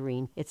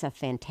Tangerine. It's a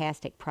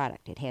fantastic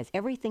product. It has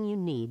everything you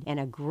need, and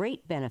a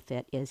great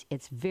benefit is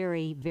it's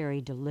very,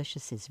 very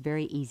delicious. It's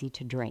very easy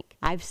to drink.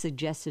 I've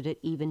suggested it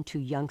even to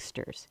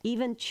youngsters.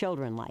 Even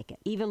children like it.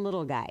 Even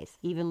little guys.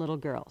 Even little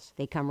girls.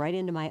 They come right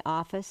into my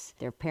office.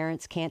 Their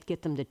parents can't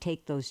get them to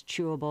take those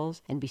chewables,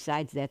 and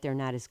besides that, they're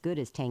not as good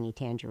as Tangy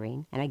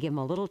Tangerine. And I give them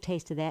a little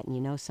taste of that, and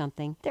you know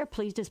something? They're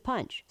pleased as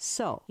punch.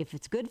 So, if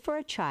it's good for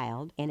a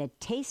child and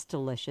it tastes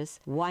delicious,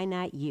 why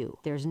not you?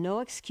 There's no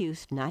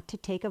excuse not to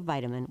take a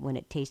vitamin when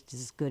it tastes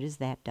as good as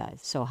that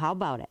does. So how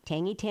about it?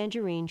 Tangy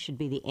Tangerine should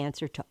be the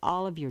answer to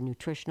all of your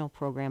nutritional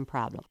program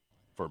problems.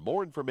 For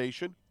more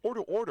information or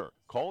to order,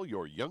 call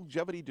your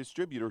Youngevity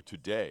distributor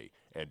today.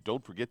 And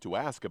don't forget to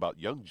ask about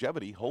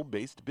Youngevity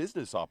home-based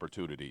business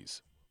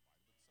opportunities.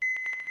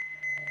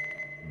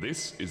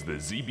 This is the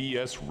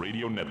ZBS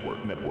Radio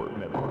Network.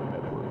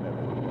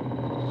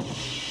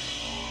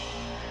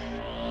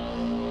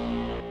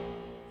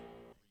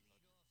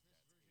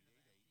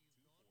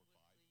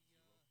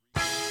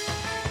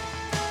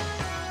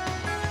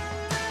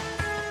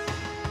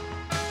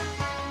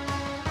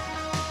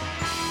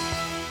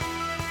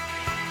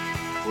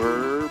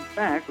 We're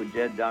back with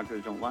Dead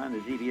Doctors Don't Lie on the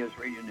ZBS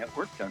Radio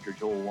Network. Dr.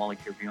 Joel Wallach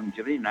here for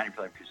Youngevity, 90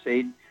 for Life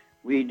Crusade.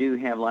 We do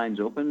have lines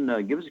open.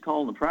 Give us a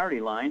call on the priority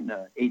line,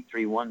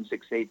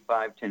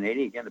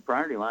 831-685-1080. Again, the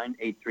priority line,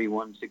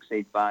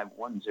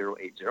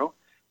 831-685-1080.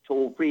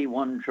 Toll-free,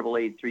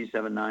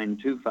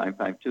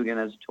 1-888-379-2552. Again,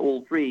 that's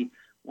toll-free,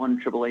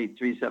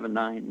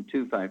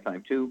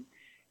 1-888-379-2552.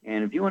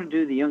 And if you want to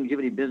do the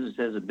Youngevity business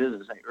as a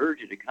business, I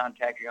urge you to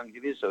contact your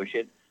Youngevity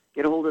associate.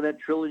 Get a hold of that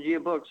trilogy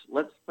of books,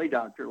 Let's Play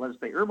Doctor, Let's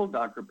Play Herbal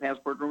Doctor,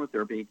 Passport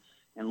Aromatherapy,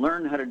 and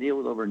learn how to deal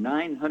with over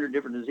 900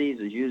 different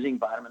diseases using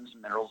vitamins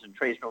and minerals and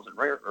trace minerals and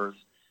rare earths,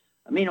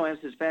 amino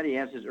acids, fatty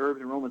acids, herbs,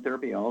 and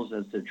aromatherapy oils.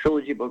 That's the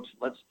trilogy books,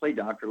 Let's Play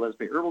Doctor, Let's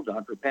Play Herbal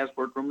Doctor,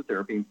 Passport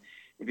Aromatherapy.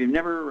 If you've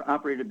never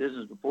operated a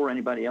business before,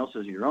 anybody else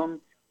as your own,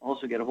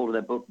 also get a hold of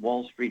that book,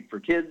 Wall Street for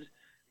Kids.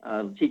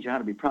 It'll teach you how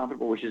to be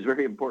profitable, which is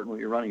very important when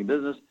you're running a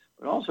business,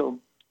 but also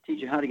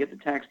teach you how to get the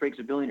tax breaks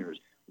of billionaires.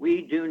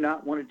 We do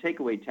not want to take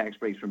away tax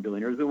breaks from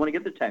billionaires. We want to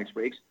get the tax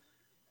breaks.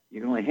 You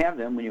can only have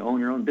them when you own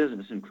your own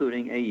business,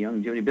 including a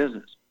Youngevity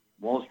business.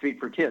 Wall Street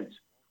for Kids.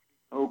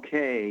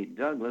 Okay,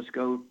 Doug, let's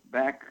go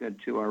back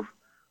to our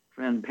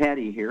friend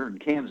Patty here in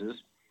Kansas.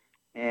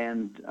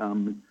 And,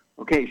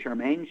 okay,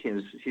 Charmaine,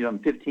 she's on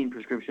 15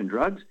 prescription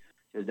drugs.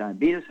 She has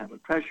diabetes, high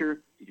blood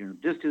pressure,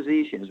 degenerative disc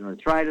disease. She has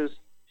arthritis.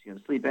 She has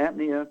sleep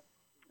apnea.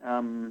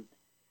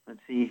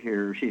 Let's see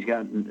here. She's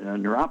got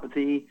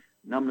neuropathy,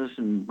 numbness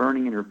and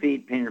burning in her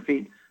feet, pain in her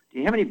feet. Do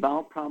you have any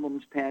bowel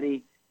problems,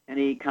 Patty?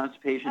 Any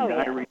constipation,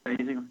 diarrhea,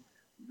 anything?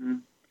 Mm-hmm.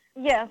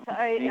 Yes,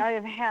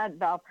 I've had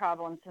bowel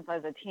problems since I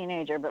was a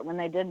teenager, but when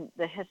they did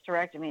the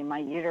hysterectomy, my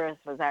uterus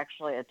was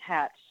actually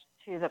attached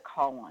to the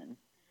colon.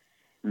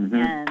 Mm-hmm.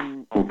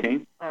 And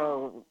okay.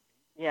 So,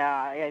 yeah,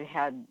 I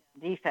had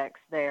defects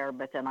there,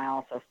 but then I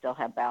also still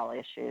have bowel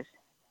issues.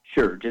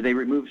 Sure. Did they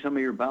remove some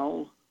of your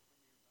bowels?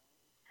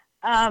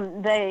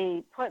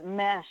 They put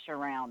mesh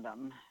around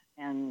them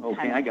and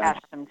kind of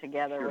patched them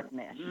together with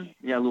mesh.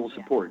 Mm-hmm. Yeah, a little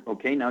support. Yeah.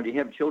 Okay. Now, do you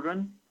have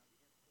children?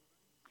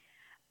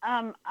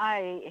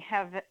 I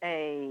have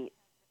a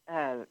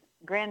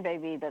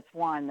grandbaby that's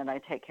one that I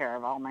take care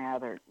of. All my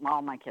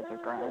kids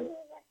are grown.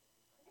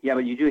 Yeah,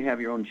 but you do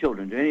have your own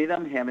children. Do any of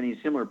them have any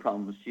similar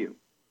problems to you?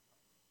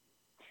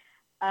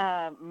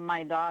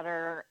 My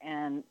daughter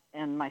and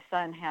my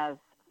son has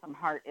some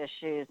heart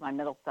issues. My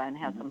middle son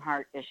has some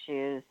heart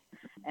issues,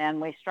 and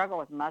we struggle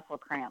with muscle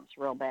cramps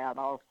real bad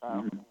also.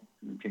 Mm-hmm.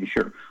 Okay,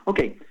 sure.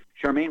 Okay,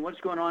 Charmaine,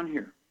 what's going on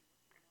here?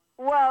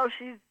 Well,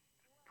 she's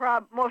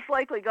most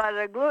likely got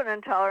a gluten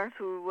intolerance,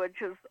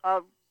 which is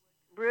a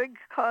big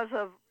cause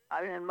of,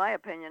 in my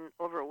opinion,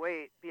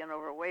 being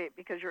overweight,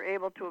 because you're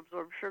able to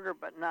absorb sugar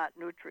but not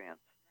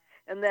nutrients.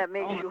 And that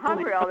makes you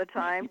hungry all the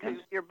time because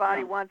your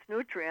body wants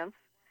nutrients,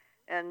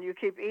 and you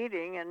keep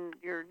eating and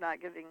you're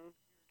not getting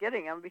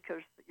them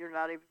because you're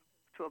not able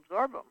to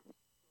absorb them.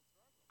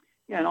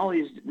 Yeah, and all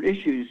these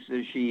issues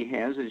that she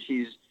has is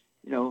she's,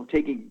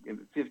 taking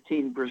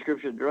 15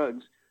 prescription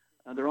drugs.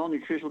 they're all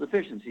nutritional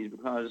deficiencies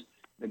because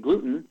the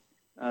gluten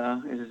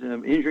is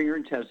injuring her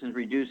intestines,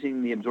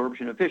 reducing the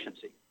absorption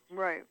efficiency.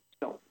 Right.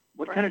 So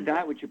what kind of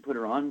diet would you put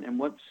her on, and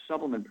what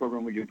supplement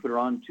program would you put her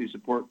on to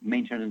support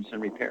maintenance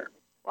and repair?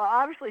 Well,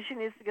 obviously she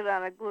needs to get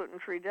on a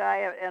gluten-free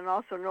diet and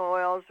also no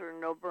oils or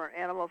no burnt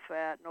animal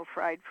fat, no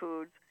fried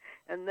foods.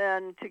 And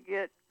then to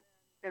get,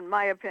 in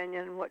my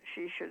opinion, what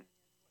she should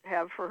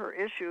have for her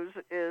issues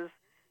is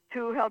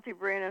 2 Healthy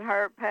Brain and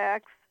Heart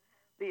Packs,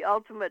 the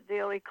Ultimate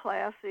Daily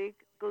Classic,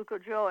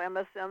 Glucogel,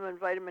 MSM, and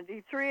vitamin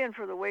D3, and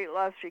for the weight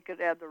loss, she could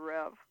add the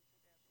Rev.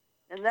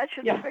 And that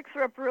should fix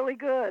her up really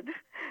good.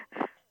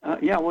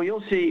 Well,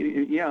 you'll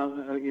see,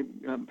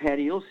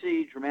 Patty, you'll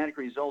see dramatic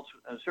results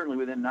certainly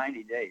within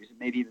 90 days,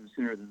 maybe even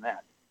sooner than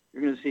that.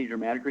 You're going to see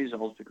dramatic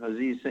results because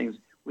these things,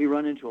 we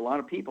run into a lot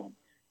of people.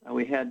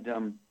 We had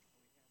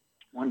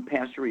one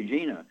Pastor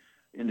Regina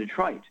in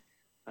Detroit.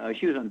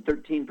 She was on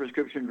 13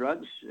 prescription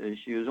drugs.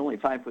 She was only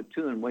 5'2"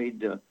 and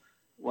weighed,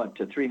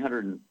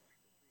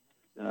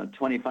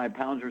 325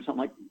 pounds or something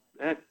like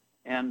that.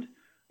 And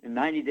in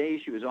 90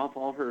 days, she was off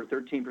all her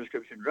 13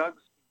 prescription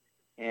drugs.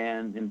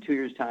 And in 2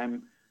 years'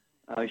 time,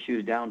 she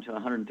was down to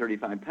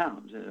 135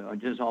 pounds,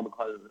 just all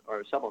because of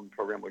our supplement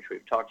program, which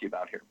we've talked to you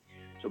about here.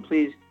 So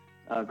please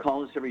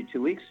call us every 2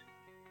 weeks.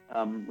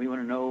 We want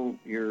to know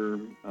your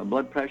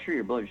blood pressure,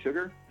 your blood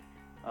sugar.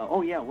 What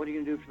are you going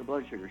to do for the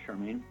blood sugar,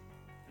 Charmaine?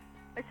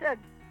 I said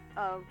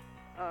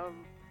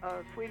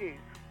Sweeties.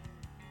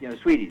 Yeah,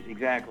 Sweeties,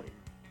 exactly.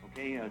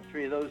 Okay,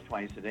 3 of those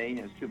twice a day.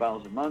 That's 2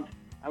 bottles a month.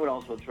 I would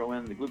also throw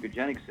in the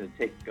glucogenics.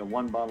 Take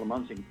 1 bottle a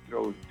month, so you can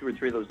throw 2 or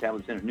 3 of those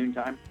tablets in at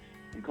noontime.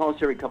 And call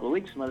us every couple of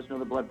weeks and let us know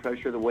the blood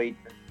pressure, the weight,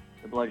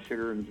 the blood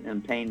sugar,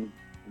 and pain,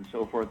 and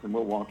so forth, and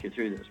we'll walk you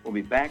through this. We'll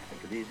be back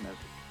after these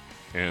messages.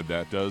 And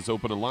that does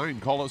open a line.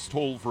 Call us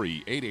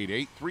toll-free,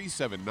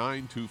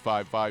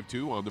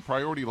 888-379-2552 on the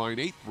priority line,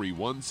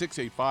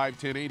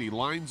 831-685-1080.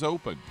 Lines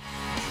open.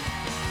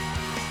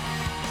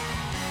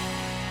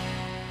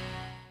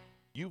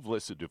 You've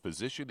listened to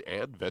physician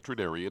and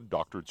veterinarian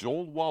Dr.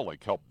 Joel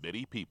Wallach help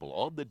many people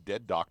on the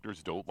Dead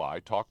Doctors Don't Lie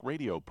talk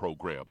radio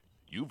program.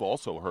 You've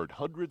also heard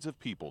hundreds of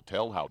people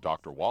tell how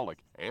Dr.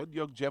 Wallach and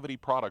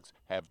Youngevity products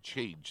have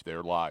changed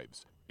their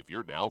lives. If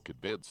you're now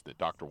convinced that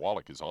Dr.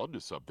 Wallach is onto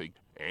something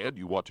and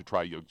you want to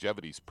try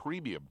Youngevity's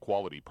premium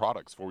quality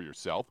products for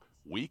yourself,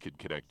 we can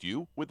connect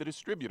you with a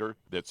distributor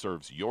that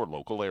serves your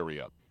local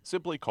area.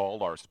 Simply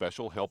call our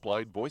special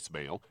helpline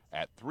voicemail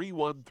at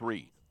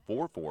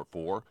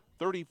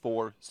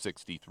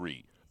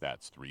 313-444-3463.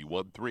 That's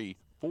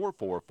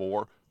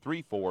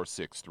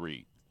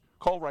 313-444-3463.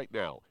 Call right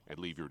now and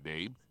leave your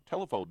name,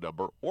 telephone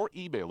number, or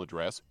email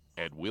address,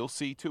 and we'll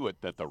see to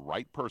it that the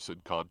right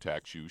person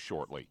contacts you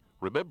shortly.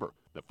 Remember,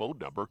 the phone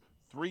number,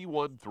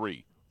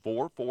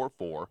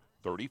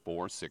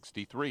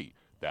 313-444-3463.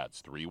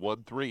 That's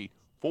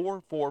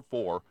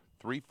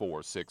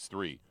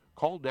 313-444-3463.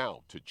 Call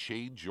now to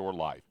change your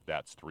life.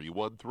 That's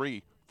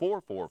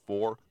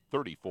 313-444-3463.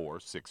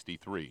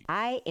 3463.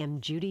 I am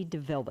Judy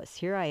DeVilbus.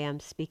 Here I am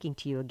speaking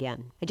to you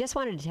again. I just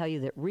wanted to tell you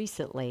that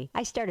recently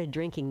I started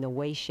drinking the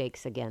Whey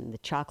Shakes again, the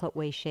chocolate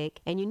Whey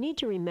Shake. And you need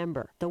to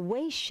remember, the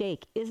Whey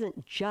Shake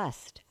isn't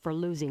just for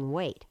losing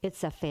weight.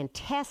 It's a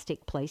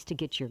fantastic place to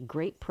get your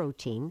great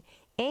protein.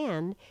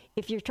 And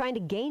if you're trying to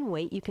gain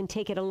weight, you can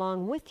take it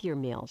along with your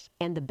meals.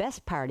 And the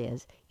best part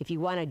is, if you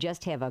want to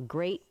just have a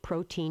great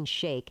protein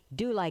shake,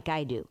 do like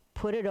I do.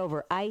 Put it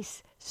over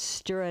ice,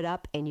 stir it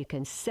up, and you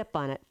can sip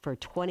on it for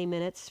 20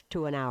 minutes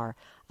to an hour.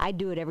 I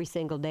do it every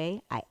single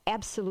day. I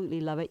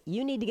absolutely love it.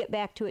 You need to get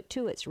back to it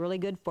too. It's really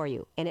good for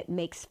you. And it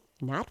makes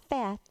not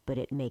fat, but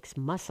it makes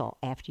muscle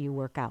after you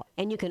work out.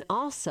 And you can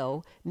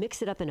also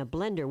mix it up in a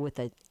blender with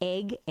an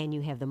egg, and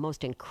you have the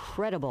most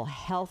incredible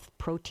health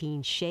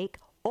protein shake.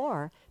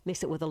 Or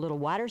mix it with a little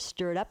water,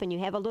 stir it up, and you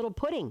have a little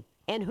pudding.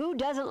 And who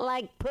doesn't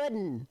like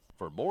pudding?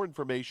 For more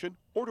information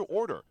or to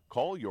order,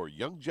 call your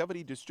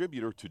Youngevity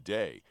distributor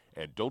today.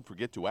 And don't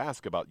forget to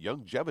ask about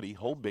Youngevity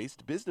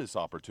home-based business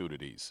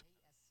opportunities.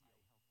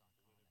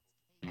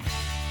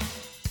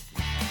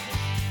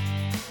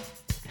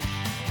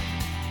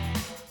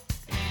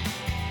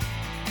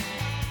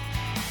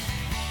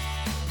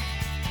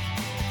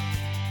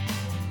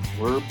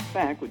 We're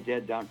back with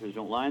Dead Doctors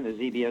Don't Lie, the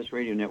ZBS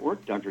Radio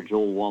Network. Dr.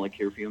 Joel Wallach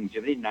here for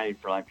Youngevity, United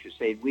for Life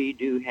Crusade. We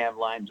do have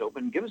lines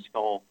open. Give us a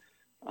call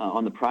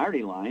on the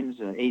priority lines,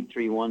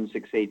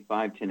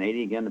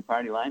 831-685-1080. Again, the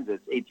priority lines,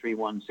 that's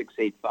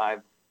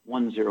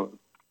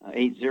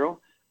 831-685-1080.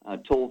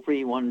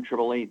 Toll-free,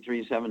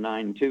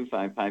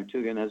 1-888-379-2552.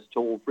 Again, that's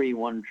toll-free,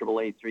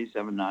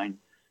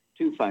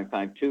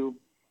 1-888-379-2552.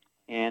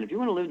 And if you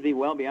want to live to be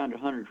well beyond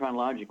 100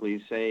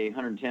 chronologically, say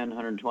 110,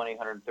 120,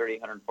 130,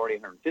 140,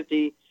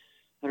 150,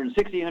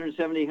 160,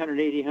 170,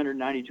 180,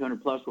 190,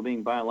 200 plus, while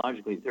being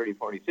biologically 30,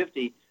 40,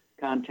 50,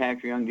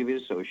 contact your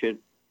Youngevity associate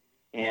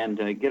and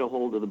get a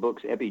hold of the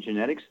books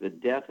Epigenetics, The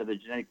Death of the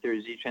Genetic Theory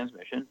of Disease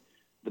Transmission,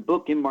 the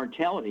book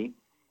Immortality,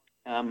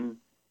 and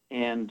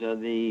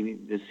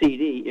the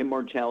CD,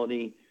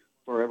 Immortality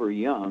Forever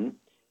Young.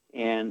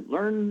 and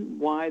learn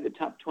why the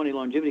top 20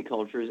 longevity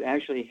cultures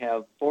actually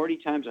have 40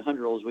 times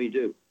 100-year-olds we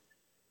do.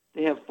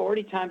 They have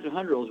 40 times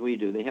 100-year-olds we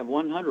do. They have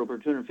 100 per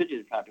 250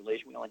 of the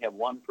population. We only have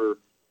 1 per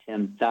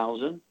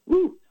 10,000.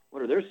 Woo!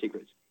 What are their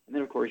secrets? And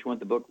then, of course, you want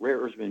the book Rare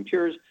Earths and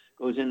Cures,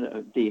 goes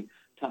into the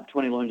top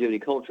 20 longevity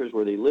cultures,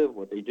 where they live,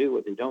 what they do,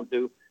 what they don't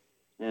do,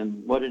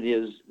 and what it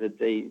is that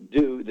they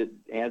do that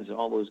adds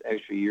all those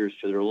extra years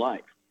to their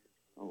life.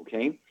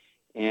 Okay?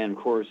 And,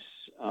 of course,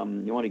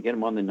 you want to get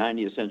them on the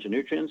 90 essential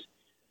nutrients.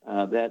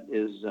 That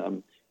is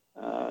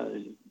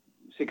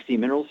 16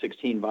 minerals,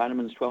 16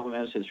 vitamins, 12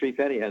 amino acids, 3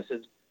 fatty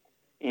acids,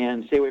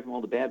 and stay away from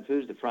all the bad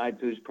foods, the fried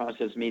foods,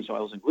 processed meats,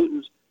 oils, and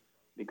glutens,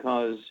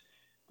 because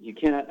you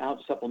cannot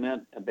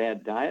out-supplement a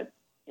bad diet,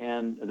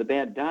 and the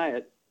bad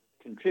diet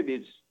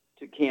contributes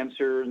to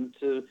cancer and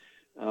to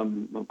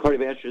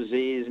cardiovascular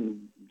disease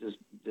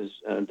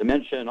and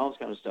dementia and all this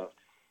kind of stuff.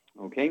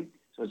 Okay?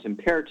 So it's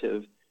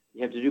imperative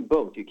you have to do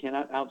both. You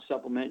cannot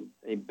out-supplement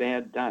a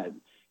bad diet.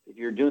 If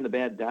you're doing the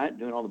bad diet,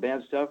 doing all the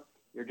bad stuff,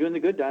 you're doing the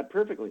good diet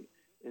perfectly.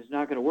 It's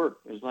not going to work.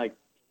 It's like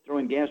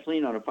throwing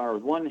gasoline on a fire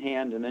with one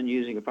hand and then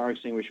using a fire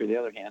extinguisher with the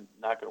other hand.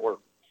 Not going to work.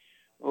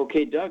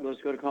 Okay, Doug,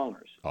 let's go to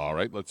callers. All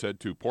right, let's head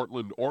to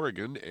Portland,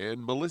 Oregon.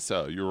 And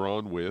Melissa, you're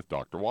on with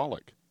Dr.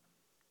 Wallach.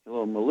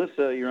 Hello,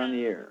 Melissa, you're on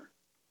the air.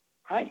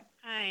 Hi.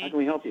 Hi. How can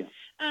we help you?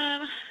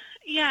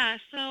 Yeah,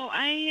 so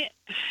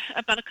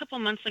about a couple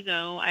months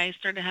ago, I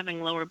started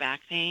having lower back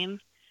pain,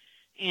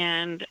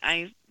 and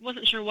I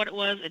wasn't sure what it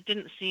was. It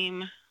didn't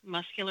seem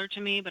muscular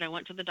to me, but I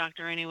went to the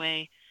doctor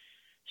anyway.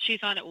 She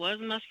thought it was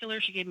muscular.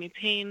 She gave me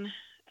pain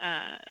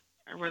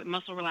or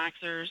muscle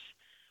relaxers.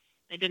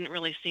 They didn't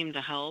really seem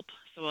to help,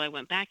 so I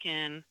went back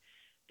in.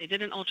 They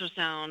did an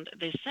ultrasound.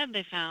 They said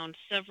they found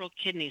several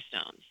kidney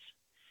stones.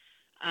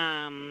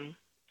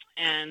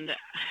 And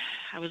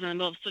I was in the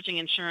middle of switching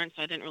insurance,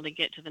 so I didn't really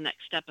get to the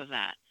next step of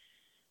that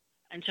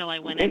until I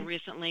went in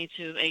recently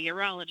to a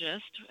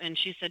urologist, and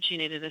she said she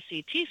needed a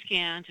CT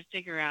scan to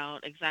figure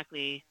out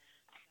exactly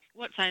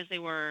what size they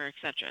were,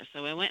 etc.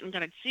 So I went and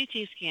got a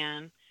CT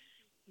scan.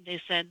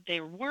 They said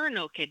there were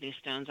no kidney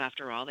stones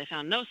after all. They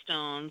found no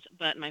stones,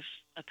 but my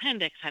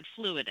appendix had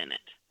fluid in it.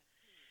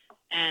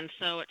 And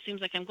so it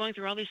seems like I'm going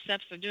through all these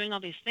steps. They're doing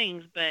all these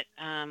things, but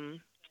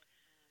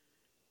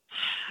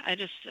I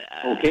just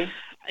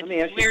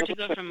it's weird to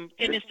go from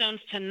kidney stones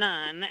to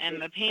none, and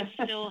the pain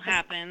still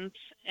happens,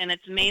 and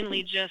it's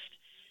mainly just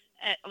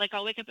like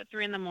I'll wake up at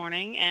 3 in the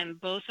morning, and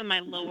both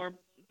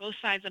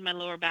sides of my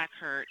lower back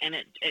hurt, and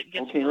it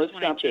gets worse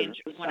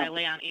when I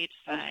lay on each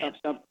side.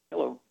 Stop.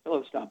 Hello,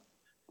 stop.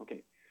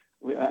 Okay,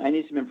 I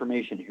need some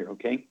information here.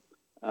 Okay,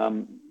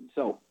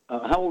 so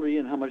how old are you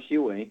and how much do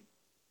you weigh?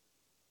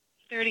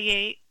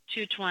 38,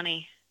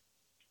 220.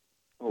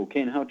 Okay,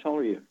 and how tall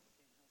are you?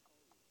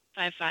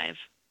 5'5".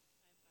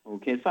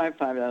 Okay,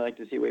 5'5", I'd like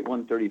to see weight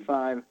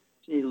 135. So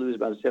you need to lose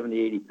about 70,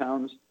 80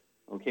 pounds.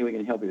 Okay, we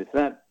can help you with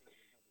that.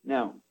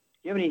 Now, do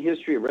you have any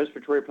history of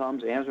respiratory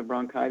problems, asthma,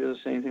 bronchitis,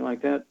 anything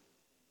like that?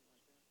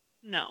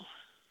 No.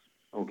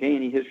 Okay,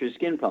 any history of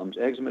skin problems,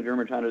 eczema,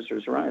 dermatitis, or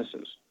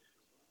psoriasis?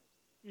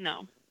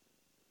 No.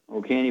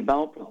 Okay, any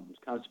bowel problems,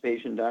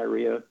 constipation,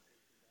 diarrhea,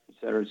 et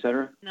cetera, et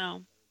cetera?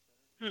 No.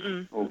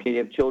 Mm-mm. Okay, do you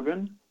have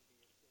children?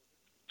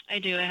 I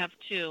do. I have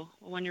 2,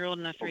 a 1-year-old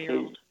and a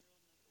 3-year-old.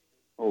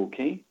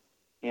 Okay.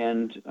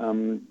 And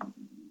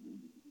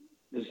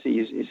let's see,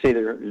 you say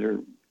they're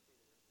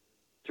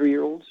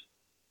 3-year-olds?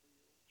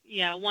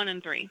 Yeah, 1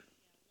 and 3.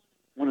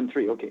 1 and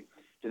 3, okay.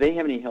 Do they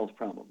have any health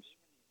problems?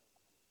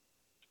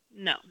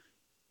 No.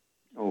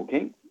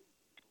 Okay.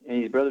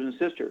 Any brothers and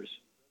sisters?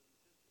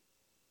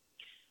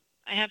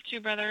 I have 2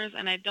 brothers,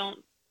 and I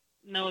don't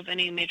know of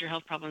any major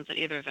health problems that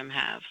either of them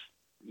have.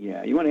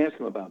 Yeah, you want to ask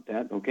them about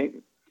that, okay?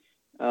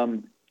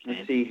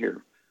 Let's see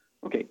here.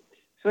 Okay,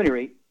 so at any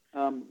rate,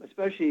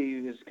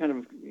 especially it's kind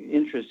of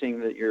interesting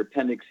that your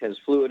appendix has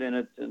fluid in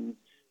it, and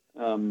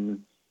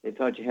they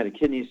thought you had a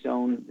kidney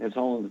stone. That's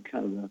all in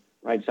kind of the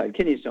right side.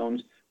 Kidney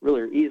stones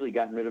really are easily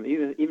gotten rid of.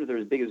 Even if they're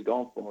as big as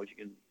golf balls, you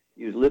can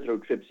use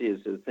lithotripsy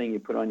as the thing you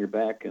put on your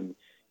back and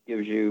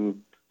gives you,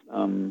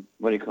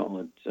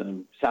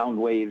 sound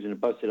waves, and it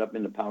busts it up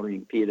into powder. You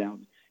can pee it out.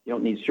 You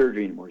don't need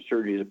surgery anymore.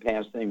 Surgery is a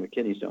past thing with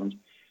kidney stones.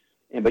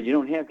 But you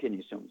don't have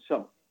kidney stones.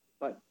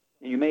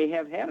 And you may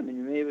have had them, and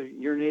you may have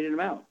urinated them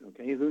out.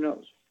 Okay, who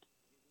knows?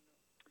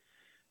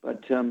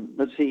 But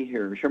let's see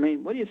here.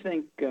 Charmaine, what do you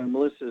think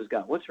Melissa's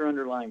got? What's her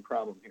underlying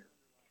problem here?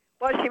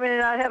 Well, she may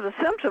not have the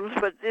symptoms,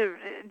 but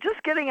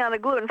just getting on a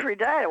gluten-free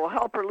diet will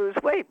help her lose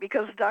weight,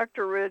 because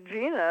Dr.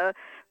 Regina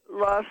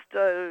lost,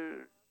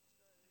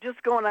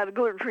 just going on a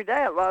gluten-free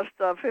diet, lost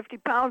 50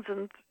 pounds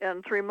in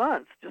 3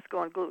 months, just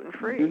going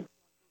gluten-free. Mm-hmm.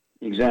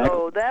 Exactly.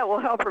 So that will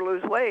help her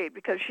lose weight,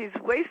 because she's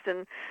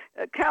wasting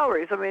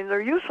calories. I mean, they're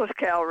useless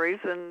calories,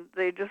 and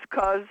they just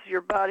cause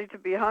your body to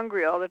be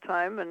hungry all the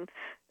time, and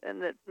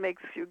it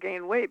makes you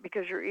gain weight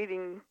because you're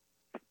eating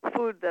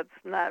food that's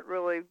not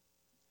really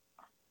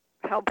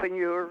helping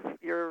your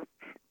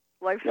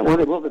lifestyle.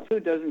 Yeah, well, the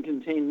food doesn't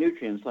contain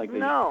nutrients like they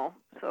No.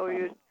 So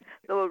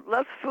the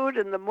less food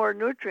and the more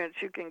nutrients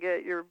you can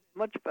get, you're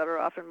much better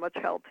off and much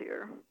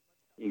healthier.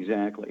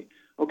 Exactly.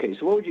 Okay,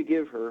 so what would you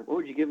give her? What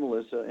would you give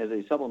Melissa as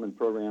a supplement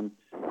program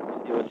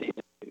to deal with these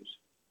issues?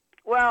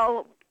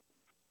 Well,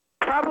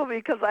 probably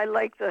because I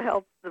like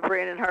the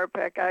brain and heart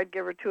pack, I'd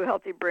give her 2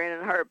 healthy brain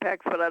and heart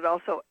packs, but I'd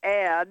also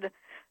add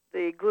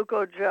the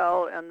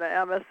glucogel and the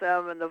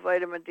MSM and the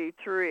vitamin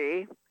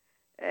D3.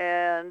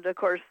 And, of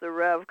course, the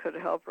Rev could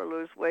help her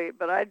lose weight.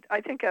 But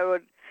I think I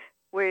would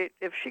wait.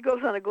 If she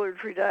goes on a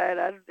gluten-free diet,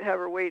 I'd have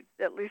her wait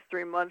at least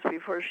 3 months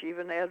before she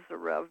even adds the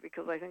Rev,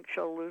 because I think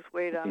she'll lose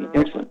weight on her own.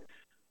 Excellent.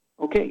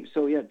 Okay,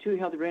 so 2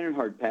 healthy brain and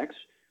heart packs,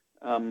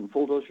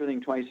 full dose for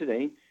everything twice a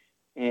day.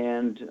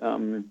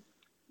 And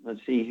let's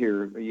see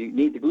here. You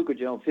need the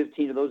glucogel,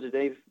 15 of those a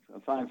day,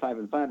 5, 5,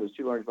 and 5. Those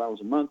 2 large bottles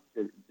a month.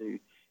 The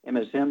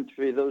MSM,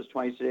 3 of those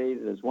twice a day.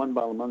 That's 1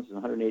 bottle a month. It's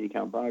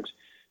 180-count products.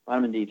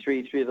 Vitamin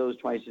D3, 3 of those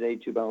twice a day,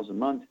 2 bottles a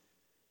month.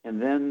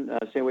 And then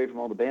stay away from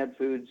all the bad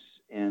foods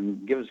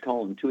and give us a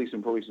call in 2 weeks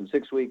and 4 weeks and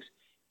 6 weeks.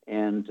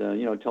 And,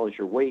 tell us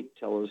your weight,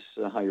 tell us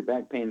how your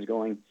back pain's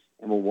going,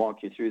 and we'll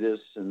walk you through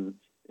this. And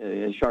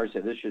as Shar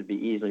said, this should be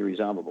easily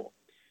resolvable.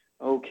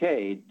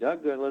 Okay,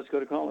 Doug, let's go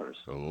to callers.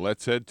 So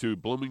let's head to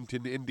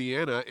Bloomington,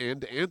 Indiana.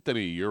 And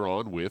Anthony, you're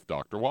on with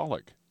Dr.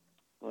 Wallach.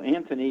 Well,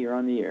 Anthony, you're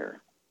on the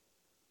air.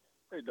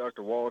 Hey,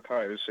 Dr. Wallach.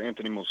 Hi, this is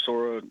Anthony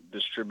Mosora,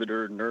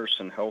 distributor, nurse,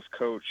 and health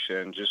coach.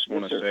 And just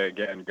want to say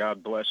again,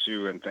 God bless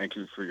you and thank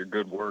you for your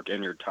good work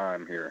and your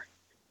time here.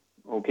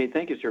 Okay,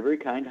 thank you, sir. Very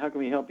kind. How can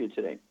we help you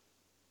today?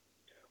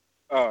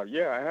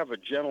 I have a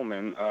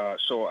gentleman.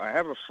 So I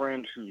have a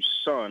friend whose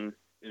son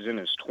is in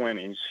his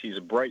 20s. He's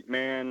a bright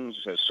man,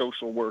 has a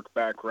social work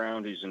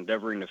background. He's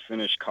endeavoring to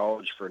finish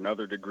college for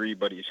another degree,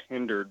 but he's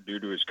hindered due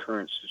to his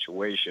current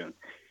situation.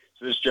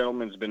 So this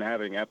gentleman's been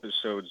having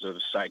episodes of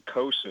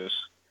psychosis.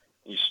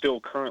 He's still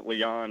currently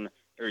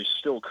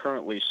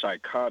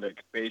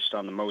psychotic based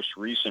on the most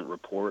recent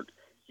report.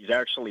 He's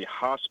actually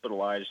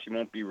hospitalized. He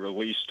won't be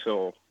released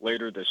till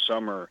later this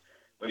summer,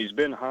 but he's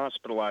been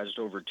hospitalized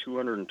over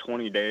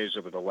 220 days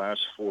over the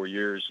last 4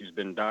 years. He's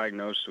been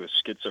diagnosed with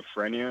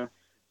schizophrenia,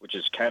 which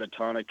is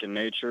catatonic in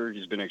nature.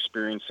 He's been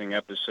experiencing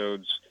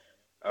episodes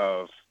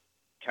of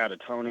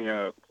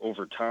catatonia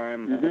over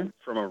time. Mm-hmm.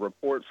 From a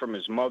report from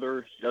his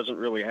mother, he doesn't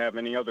really have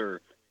any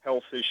other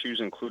health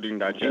issues, including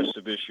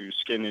digestive issues,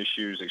 skin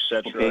issues,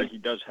 etc. Okay.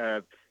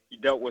 He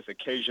dealt with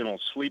occasional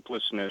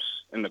sleeplessness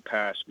in the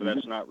past, but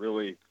that's not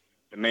really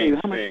the main Hey, thing.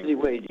 how much does he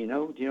weigh? Do you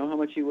know how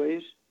much he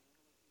weighs?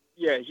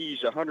 Yeah, he's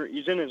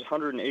in his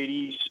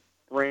 180s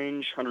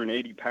range,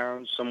 180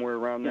 pounds, somewhere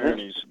around there, and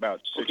he's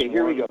about 6'1". Okay,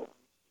 here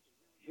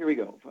we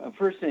go.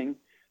 First thing,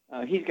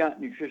 he's got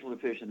nutritional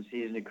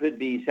deficiencies, and it could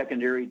be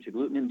secondary to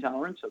gluten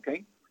intolerance,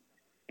 okay?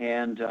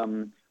 And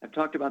I've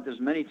talked about this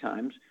many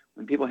times.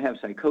 When people have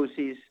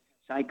psychoses,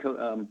 they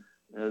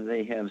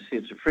have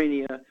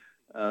schizophrenia,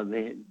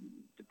 they have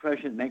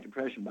depression, manic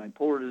depression,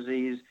 bipolar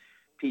disease,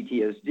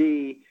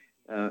 PTSD,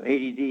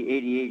 ADD,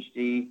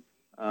 ADHD,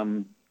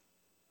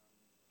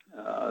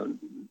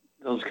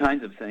 those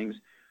kinds of things.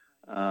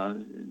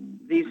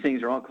 These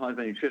things are all caused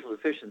by nutritional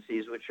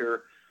deficiencies, which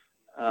are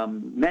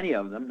many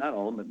of them, not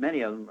all of them, but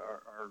many of them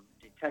are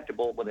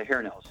detectable with a hair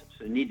analysis.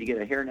 So you need to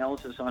get a hair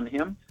analysis on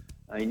him.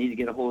 You need to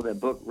get a hold of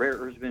that book, Rare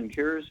Herbs and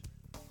Cures,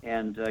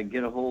 and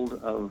get a hold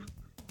of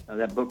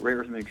that book, Rare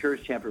Herbs and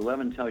Cures. Chapter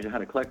 11 tells you how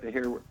to collect the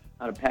hair,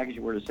 how to package it,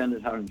 where to send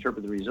it, how to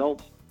interpret the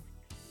results.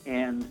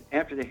 And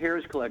after the hair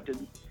is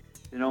collected,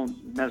 you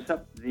don't mess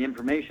up the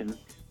information.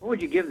 What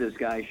would you give this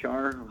guy,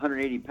 Shar?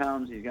 180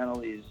 pounds. He's got all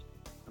these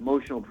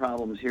emotional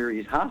problems here.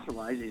 He's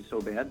hospitalized. He's so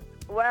bad.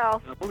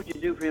 Well, what would you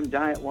do for him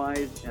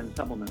diet-wise and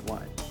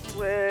supplement-wise?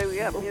 We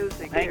have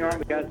music. Hang on.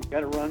 We got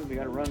to run. We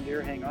got to run,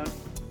 dear. Hang on.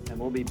 And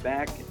we'll be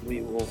back.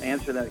 We will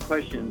answer that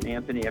question,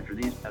 Anthony, after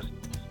these messages.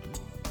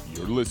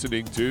 You're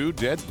listening to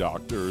Dead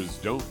Doctors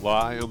Don't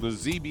Lie on the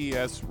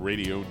ZBS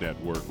Radio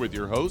Network with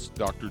your host,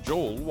 Dr.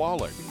 Joel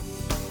Wallach.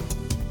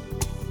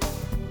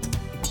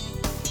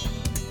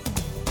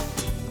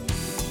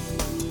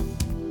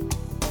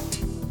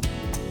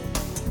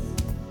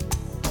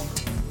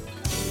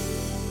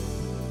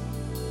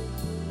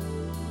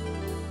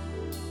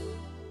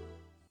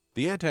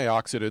 The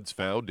antioxidants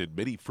found in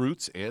many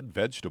fruits and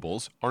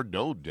vegetables are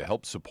known to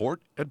help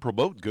support and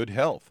promote good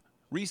health.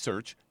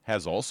 Research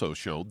has also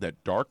shown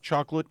that dark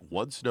chocolate,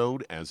 once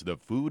known as the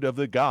food of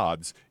the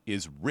gods,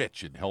 is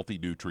rich in healthy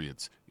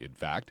nutrients. In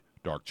fact,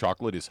 dark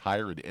chocolate is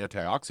higher in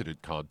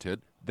antioxidant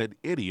content than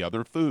any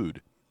other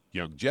food.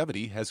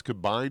 Youngevity has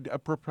combined a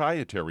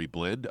proprietary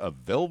blend of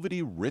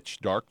velvety rich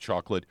dark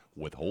chocolate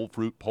with whole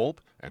fruit pulp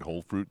and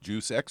whole fruit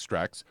juice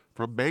extracts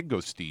from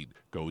mangosteen,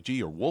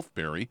 goji or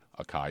wolfberry,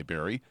 acai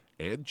berry,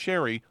 and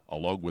cherry,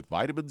 along with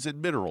vitamins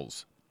and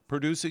minerals,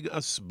 producing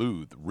a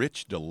smooth,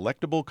 rich,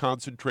 delectable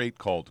concentrate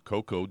called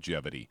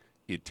Cocogevity.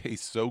 It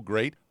tastes so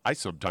great, I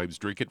sometimes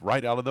drink it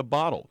right out of the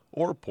bottle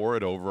or pour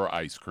it over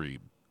ice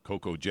cream.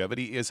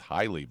 Cocogevity is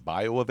highly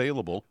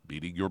bioavailable,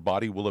 meaning your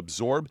body will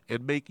absorb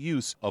and make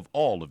use of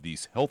all of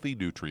these healthy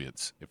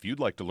nutrients. If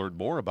you'd like to learn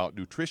more about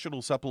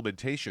nutritional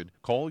supplementation,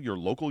 call your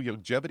local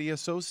Youngevity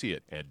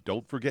associate and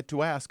don't forget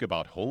to ask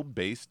about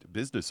home-based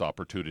business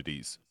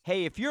opportunities.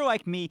 Hey, if you're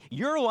like me,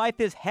 your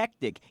life is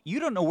hectic. You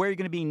don't know where you're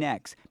going to be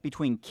next.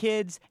 Between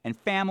kids and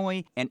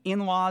family and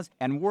in-laws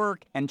and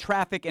work and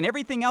traffic and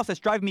everything else that's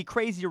driving me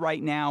crazy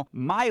right now,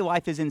 my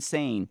life is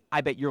insane.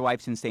 I bet your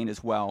life's insane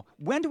as well.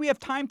 When do we have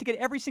time to get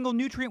every single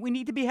nutrient we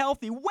need to be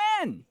healthy?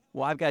 When?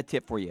 Well, I've got a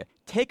tip for you.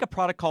 Take a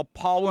product called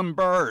Pollen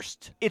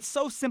Burst. It's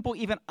so simple,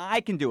 even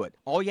I can do it.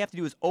 All you have to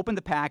do is open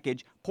the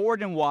package, pour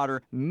it in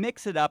water,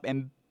 mix it up,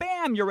 and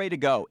bam, you're ready to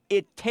go.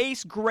 It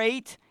tastes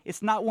great.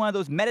 It's not one of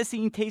those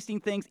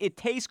medicine-tasting things. It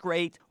tastes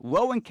great,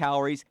 low in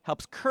calories,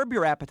 helps curb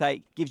your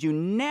appetite, gives you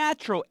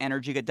natural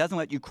energy that doesn't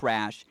let you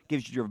crash,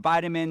 gives you your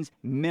vitamins,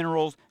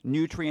 minerals,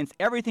 nutrients,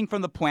 everything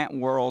from the plant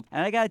world.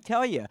 And I got to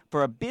tell you,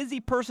 for a busy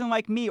person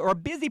like me or a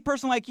busy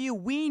person like you,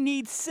 we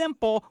need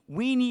simple,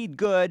 we need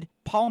good.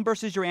 Pollen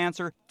Burst is your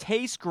answer.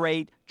 Tastes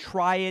great.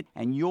 Try it,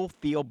 and you'll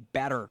feel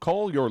better.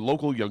 Call your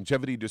local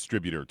Youngevity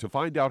distributor to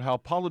find out how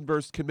Pollen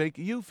Burst can make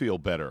you feel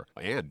better.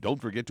 And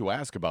don't forget to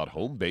ask about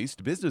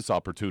home-based business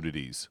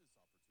opportunities.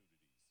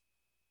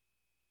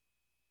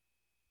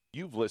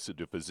 You've listened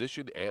to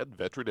physician and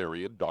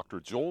veterinarian Dr.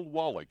 Joel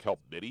Wallach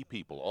help many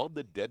people on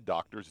the Dead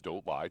Doctors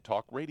Don't Lie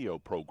talk radio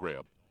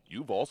program.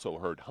 You've also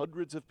heard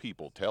hundreds of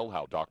people tell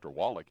how Dr.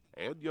 Wallach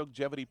and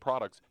Youngevity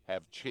products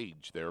have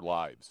changed their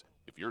lives.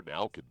 If you're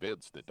now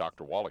convinced that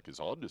Dr. Wallach is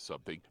onto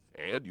something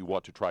and you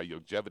want to try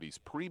Youngevity's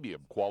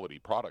premium quality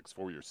products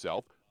for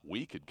yourself,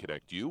 we can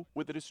connect you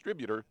with a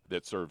distributor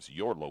that serves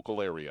your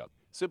local area.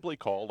 Simply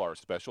call our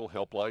special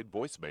helpline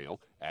voicemail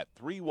at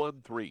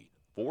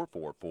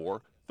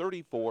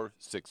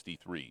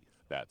 313-444-3463.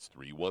 That's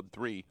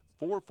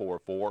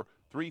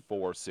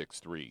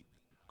 313-444-3463.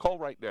 Call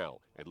right now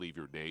and leave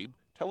your name,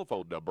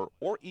 telephone number,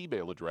 or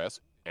email address,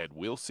 and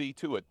we'll see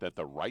to it that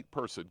the right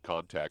person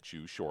contacts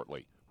you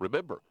shortly.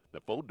 Remember,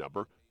 the phone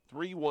number,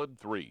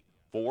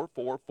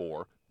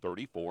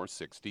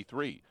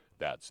 313-444-3463.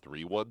 That's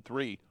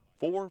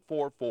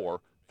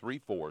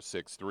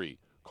 313-444-3463.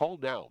 Call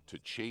now to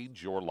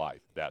change your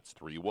life. That's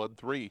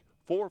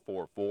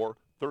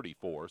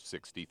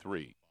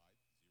 313-444-3463.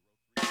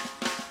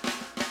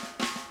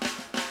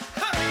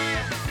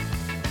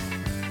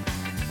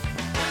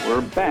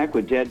 We're back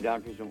with Dead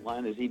Doctors Don't Lie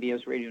on the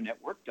ZBS Radio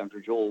Network.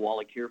 Dr. Joel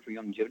Wallach here for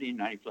Youngevity,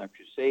 95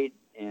 Crusade.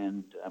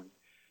 And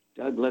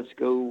Doug, let's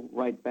go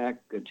right back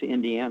to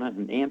Indiana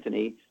and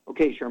Anthony.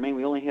 Okay, Charmaine,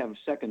 we only have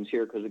seconds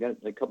here because we got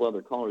a couple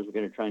other callers we're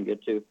going to try and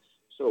get to.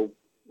 So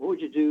what would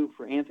you do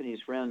for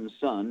Anthony's friend's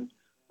son,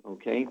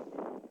 okay,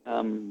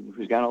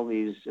 who's got all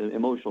these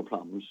emotional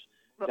problems,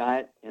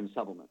 diet and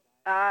supplement?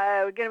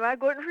 I would get him on a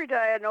gluten-free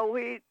diet, no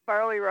wheat,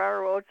 barley,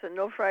 raw oats, and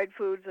no fried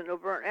foods, and no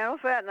burnt animal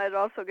fat. And I'd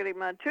also get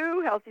him on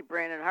 2 healthy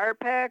brain and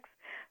heart packs,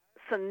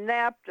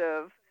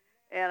 Synaptive,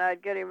 and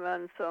I'd get him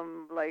on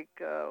some,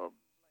 like,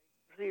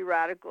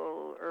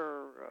 Z-Radical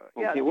or...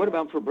 Okay, yeah. What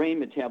about for brain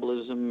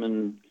metabolism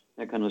and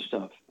that kind of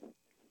stuff?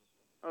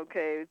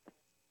 Okay.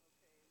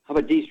 How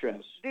about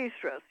de-stress?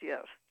 De-stress,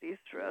 yes,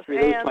 de-stress. 3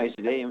 of those twice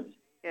a day.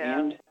 Yeah,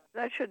 and?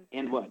 That should...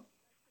 And what?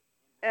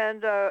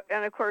 And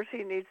of course,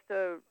 he needs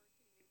to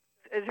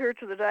adhere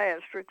to the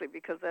diet strictly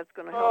because that's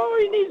going to help. Oh,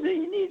 he needs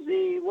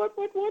the what?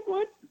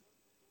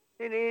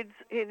 He needs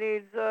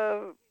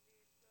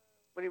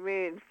what do you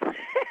mean?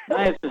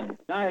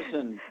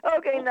 Niacin.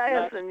 Okay,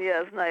 niacin,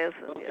 yes.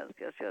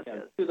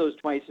 Yeah, do those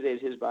twice a day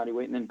is his body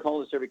weight, and then call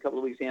us every couple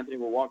of weeks. Anthony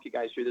will walk you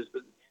guys through this,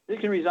 but this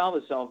can resolve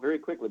itself very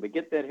quickly. But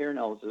get that hair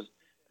analysis,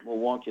 and we'll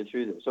walk you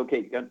through this.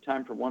 Okay, got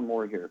time for one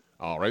more here.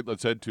 All right,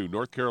 let's head to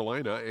North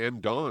Carolina,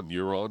 and Don,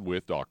 you're on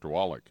with Dr.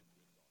 Wallach.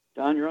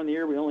 Don, you're on the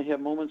air. We only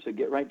have moments, so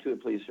get right to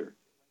it, please, sir.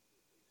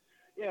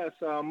 Yes,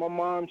 my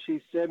mom,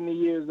 she's 70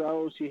 years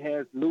old. She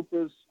has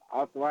lupus,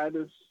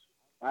 arthritis,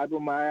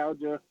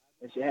 fibromyalgia,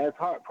 and she has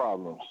heart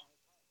problems.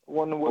 I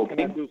wonder what can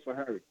I do for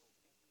her?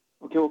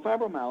 Okay, well,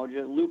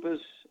 fibromyalgia,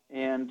 lupus,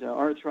 and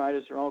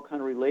arthritis are all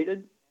kind of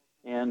related.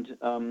 And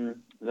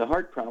the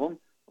heart problem,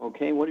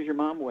 okay, what does your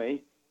mom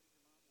weigh?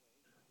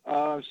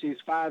 She's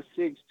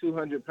 5'6",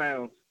 200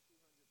 pounds.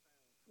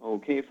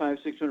 Okay,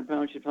 5'6", 200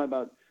 pounds. She's probably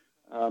about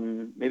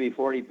maybe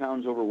 40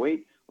 pounds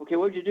overweight. Okay,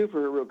 what would you do for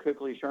her real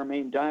quickly,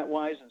 Charmaine,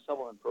 diet-wise and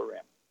supplement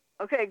program?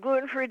 Okay,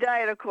 gluten-free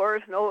diet, of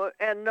course, no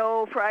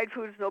fried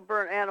foods, no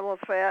burnt animal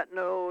fat,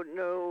 no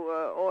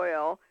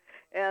oil.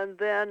 And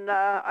then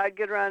I'd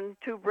get her on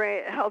 2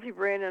 healthy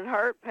brain and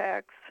heart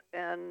packs,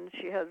 and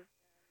she has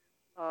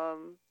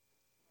and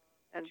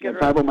get her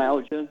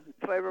fibromyalgia,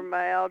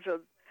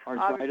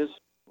 arthritis,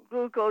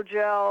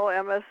 glucogel,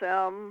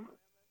 MSM,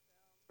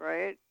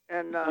 right,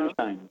 and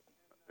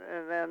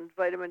then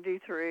vitamin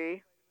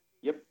D3.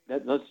 Yep,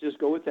 let's just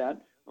go with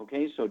that.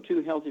 Okay, so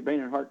 2 healthy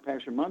brain and heart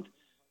packs per month,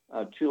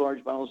 2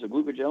 large bottles of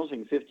glucogel, so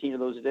 15 of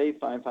those a day,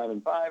 5, 5,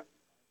 and 5.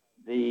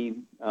 The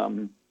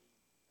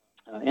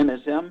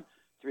MSM,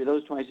 3 of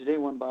those twice a day,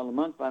 1 bottle a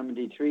month. Vitamin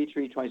D3,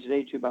 3 twice a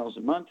day, 2 bottles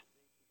a month.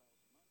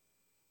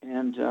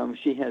 and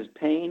she has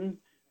pain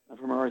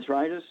from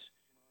arthritis.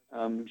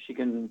 She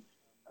can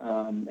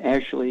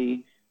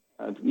actually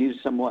use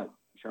some what,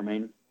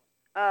 Charmaine?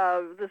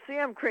 The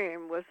CM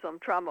cream with some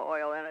trauma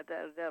oil in it.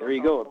 There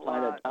you go. Apply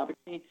that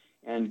topically,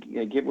 and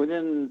give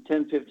within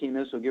 10, 15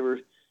 minutes. Will give her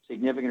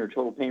significant or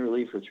total pain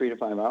relief for 3 to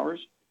 5 hours.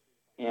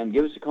 And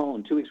give us a call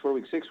in 2 weeks, 4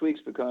 weeks, 6 weeks,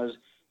 because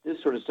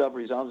this sort of stuff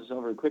resolves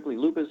itself very quickly.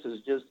 Lupus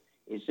is just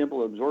a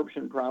simple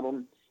absorption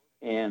problem,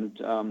 and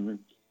the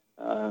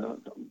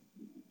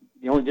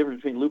only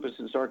difference between lupus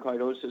and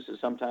sarcoidosis is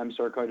sometimes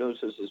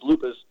sarcoidosis is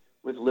lupus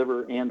with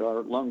liver and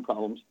or lung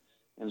problems.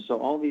 And so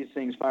all these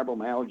things,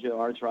 fibromyalgia,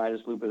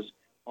 arthritis, lupus,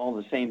 all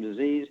the same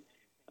disease,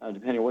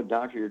 depending on what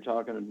doctor you're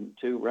talking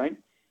to, right?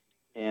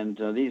 And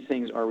these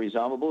things are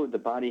resolvable. The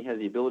body has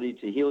the ability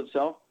to heal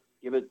itself,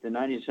 give it the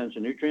 90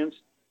 essential nutrients,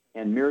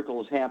 and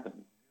miracles happen,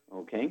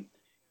 okay?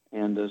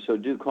 And so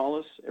do call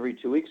us every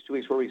 2 weeks, 2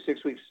 weeks, 4 weeks,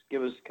 6 weeks.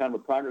 Give us kind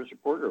of a progress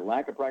report or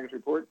lack of progress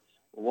report.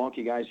 We'll walk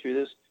you guys through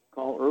this.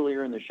 Call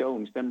earlier in the show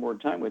and spend more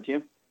time with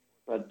you.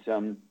 But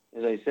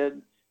as I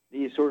said,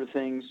 these sort of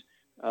things,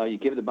 you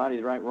give the body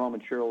the right raw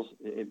materials,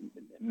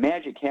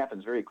 magic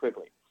happens very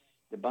quickly.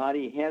 The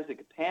body has the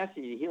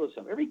capacity to heal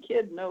itself. Every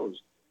kid knows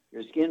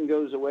your skin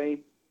goes away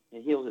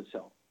and heals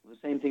itself. The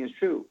same thing is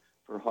true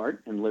for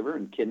heart and liver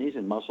and kidneys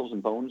and muscles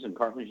and bones and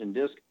cartilage and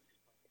disc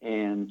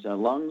and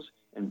lungs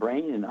and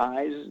brain and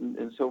eyes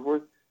and so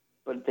forth.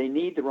 But they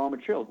need the raw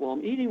materials. Well,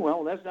 I'm eating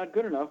well. That's not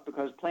good enough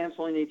because plants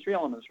only need 3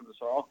 elements from the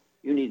soil.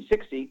 You need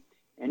 60,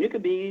 and you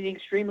could be eating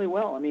extremely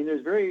well. I mean,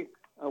 there's very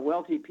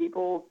wealthy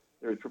people.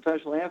 There's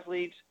professional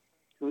athletes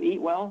who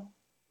eat well.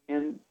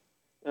 And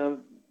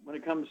when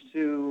it comes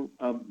to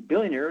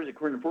billionaires,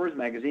 according to Forbes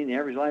magazine, the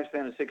average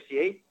lifespan is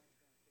 68.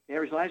 The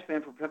average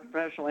lifespan for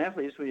professional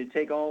athletes, when you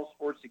take all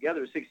sports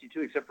together, is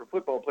 62, except for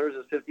football players,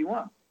 is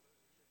 51.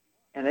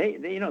 And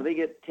they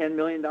get $10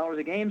 million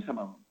a game, some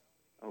of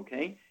them,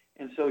 okay?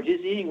 And so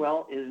just eating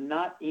well is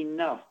not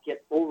enough.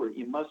 Get over it.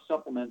 You must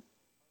supplement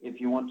if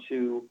you want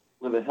to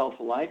live a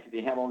healthful life. If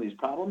you have all these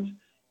problems,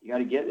 you got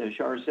to get, as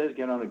Shar says,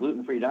 get on a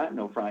gluten-free diet,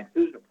 no fried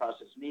foods, no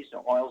processed meats,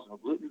 no oils, no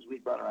glutens,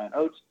 wheat, butter, and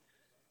oats.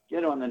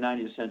 Get on the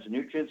 90 essential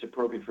nutrients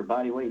appropriate for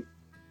body weight.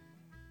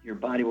 Your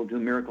body will do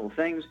miracle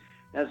things.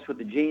 That's what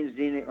the genes,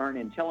 DNA,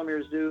 RNA, and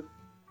telomeres do.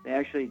 They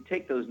actually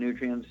take those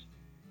nutrients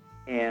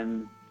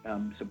and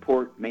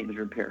support maintenance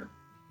repair.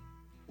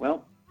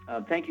 Well,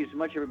 thank you so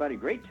much, everybody.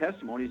 Great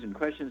testimonies and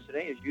questions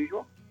today, as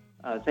usual.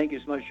 Thank you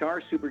so much,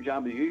 Shar. Super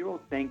job as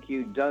usual. Thank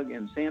you, Doug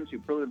and Sam.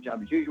 Superlative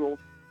job as usual.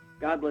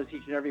 God bless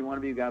each and every one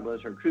of you. God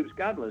bless our troops.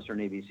 God bless our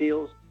Navy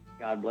SEALs.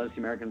 God bless the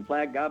American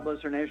flag. God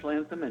bless our national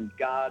anthem. And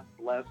God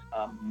bless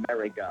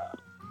America.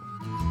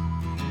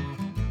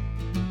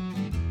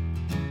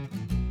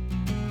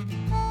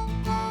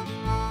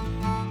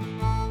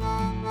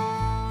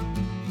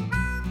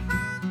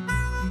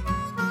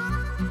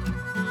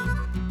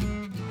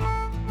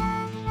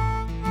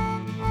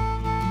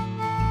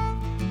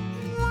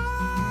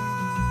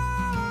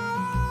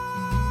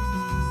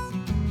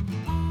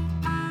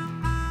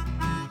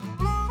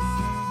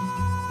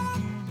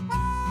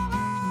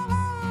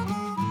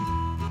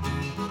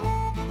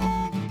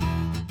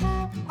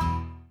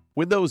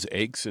 When those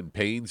aches and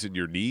pains in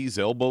your knees,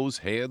 elbows,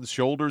 hands,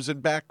 shoulders,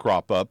 and back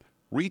crop up,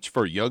 reach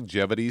for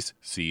Youngevity's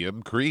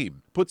CM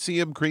Cream. Put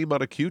CM Cream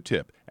on a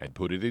Q-tip and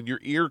put it in your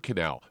ear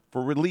canal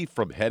for relief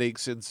from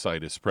headaches and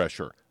sinus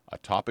pressure. A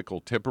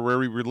topical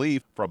temporary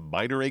relief from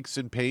minor aches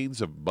and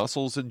pains of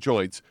muscles and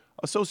joints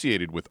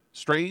associated with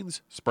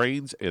strains,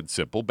 sprains, and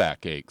simple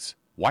backaches.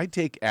 Why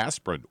take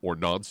aspirin or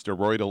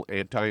non-steroidal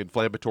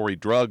anti-inflammatory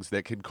drugs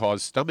that can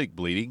cause stomach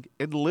bleeding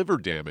and liver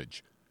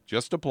damage?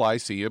 Just apply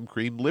CM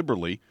Cream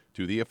liberally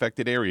to the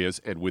affected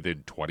areas, and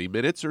within 20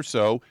 minutes or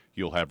so,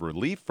 you'll have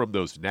relief from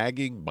those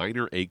nagging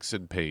minor aches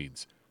and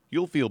pains.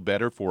 You'll feel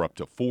better for up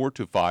to 4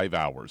 to 5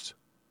 hours.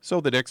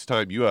 So the next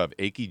time you have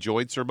achy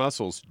joints or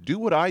muscles, do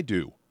what I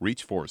do.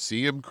 Reach for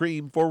CM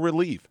Cream for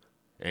relief.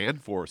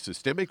 And for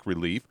systemic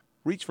relief,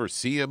 reach for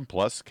CM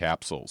Plus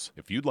capsules.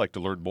 If you'd like to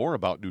learn more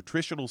about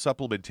nutritional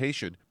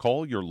supplementation,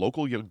 call your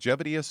local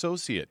Youngevity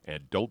associate.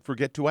 And don't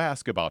forget to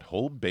ask about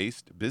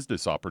home-based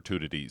business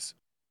opportunities.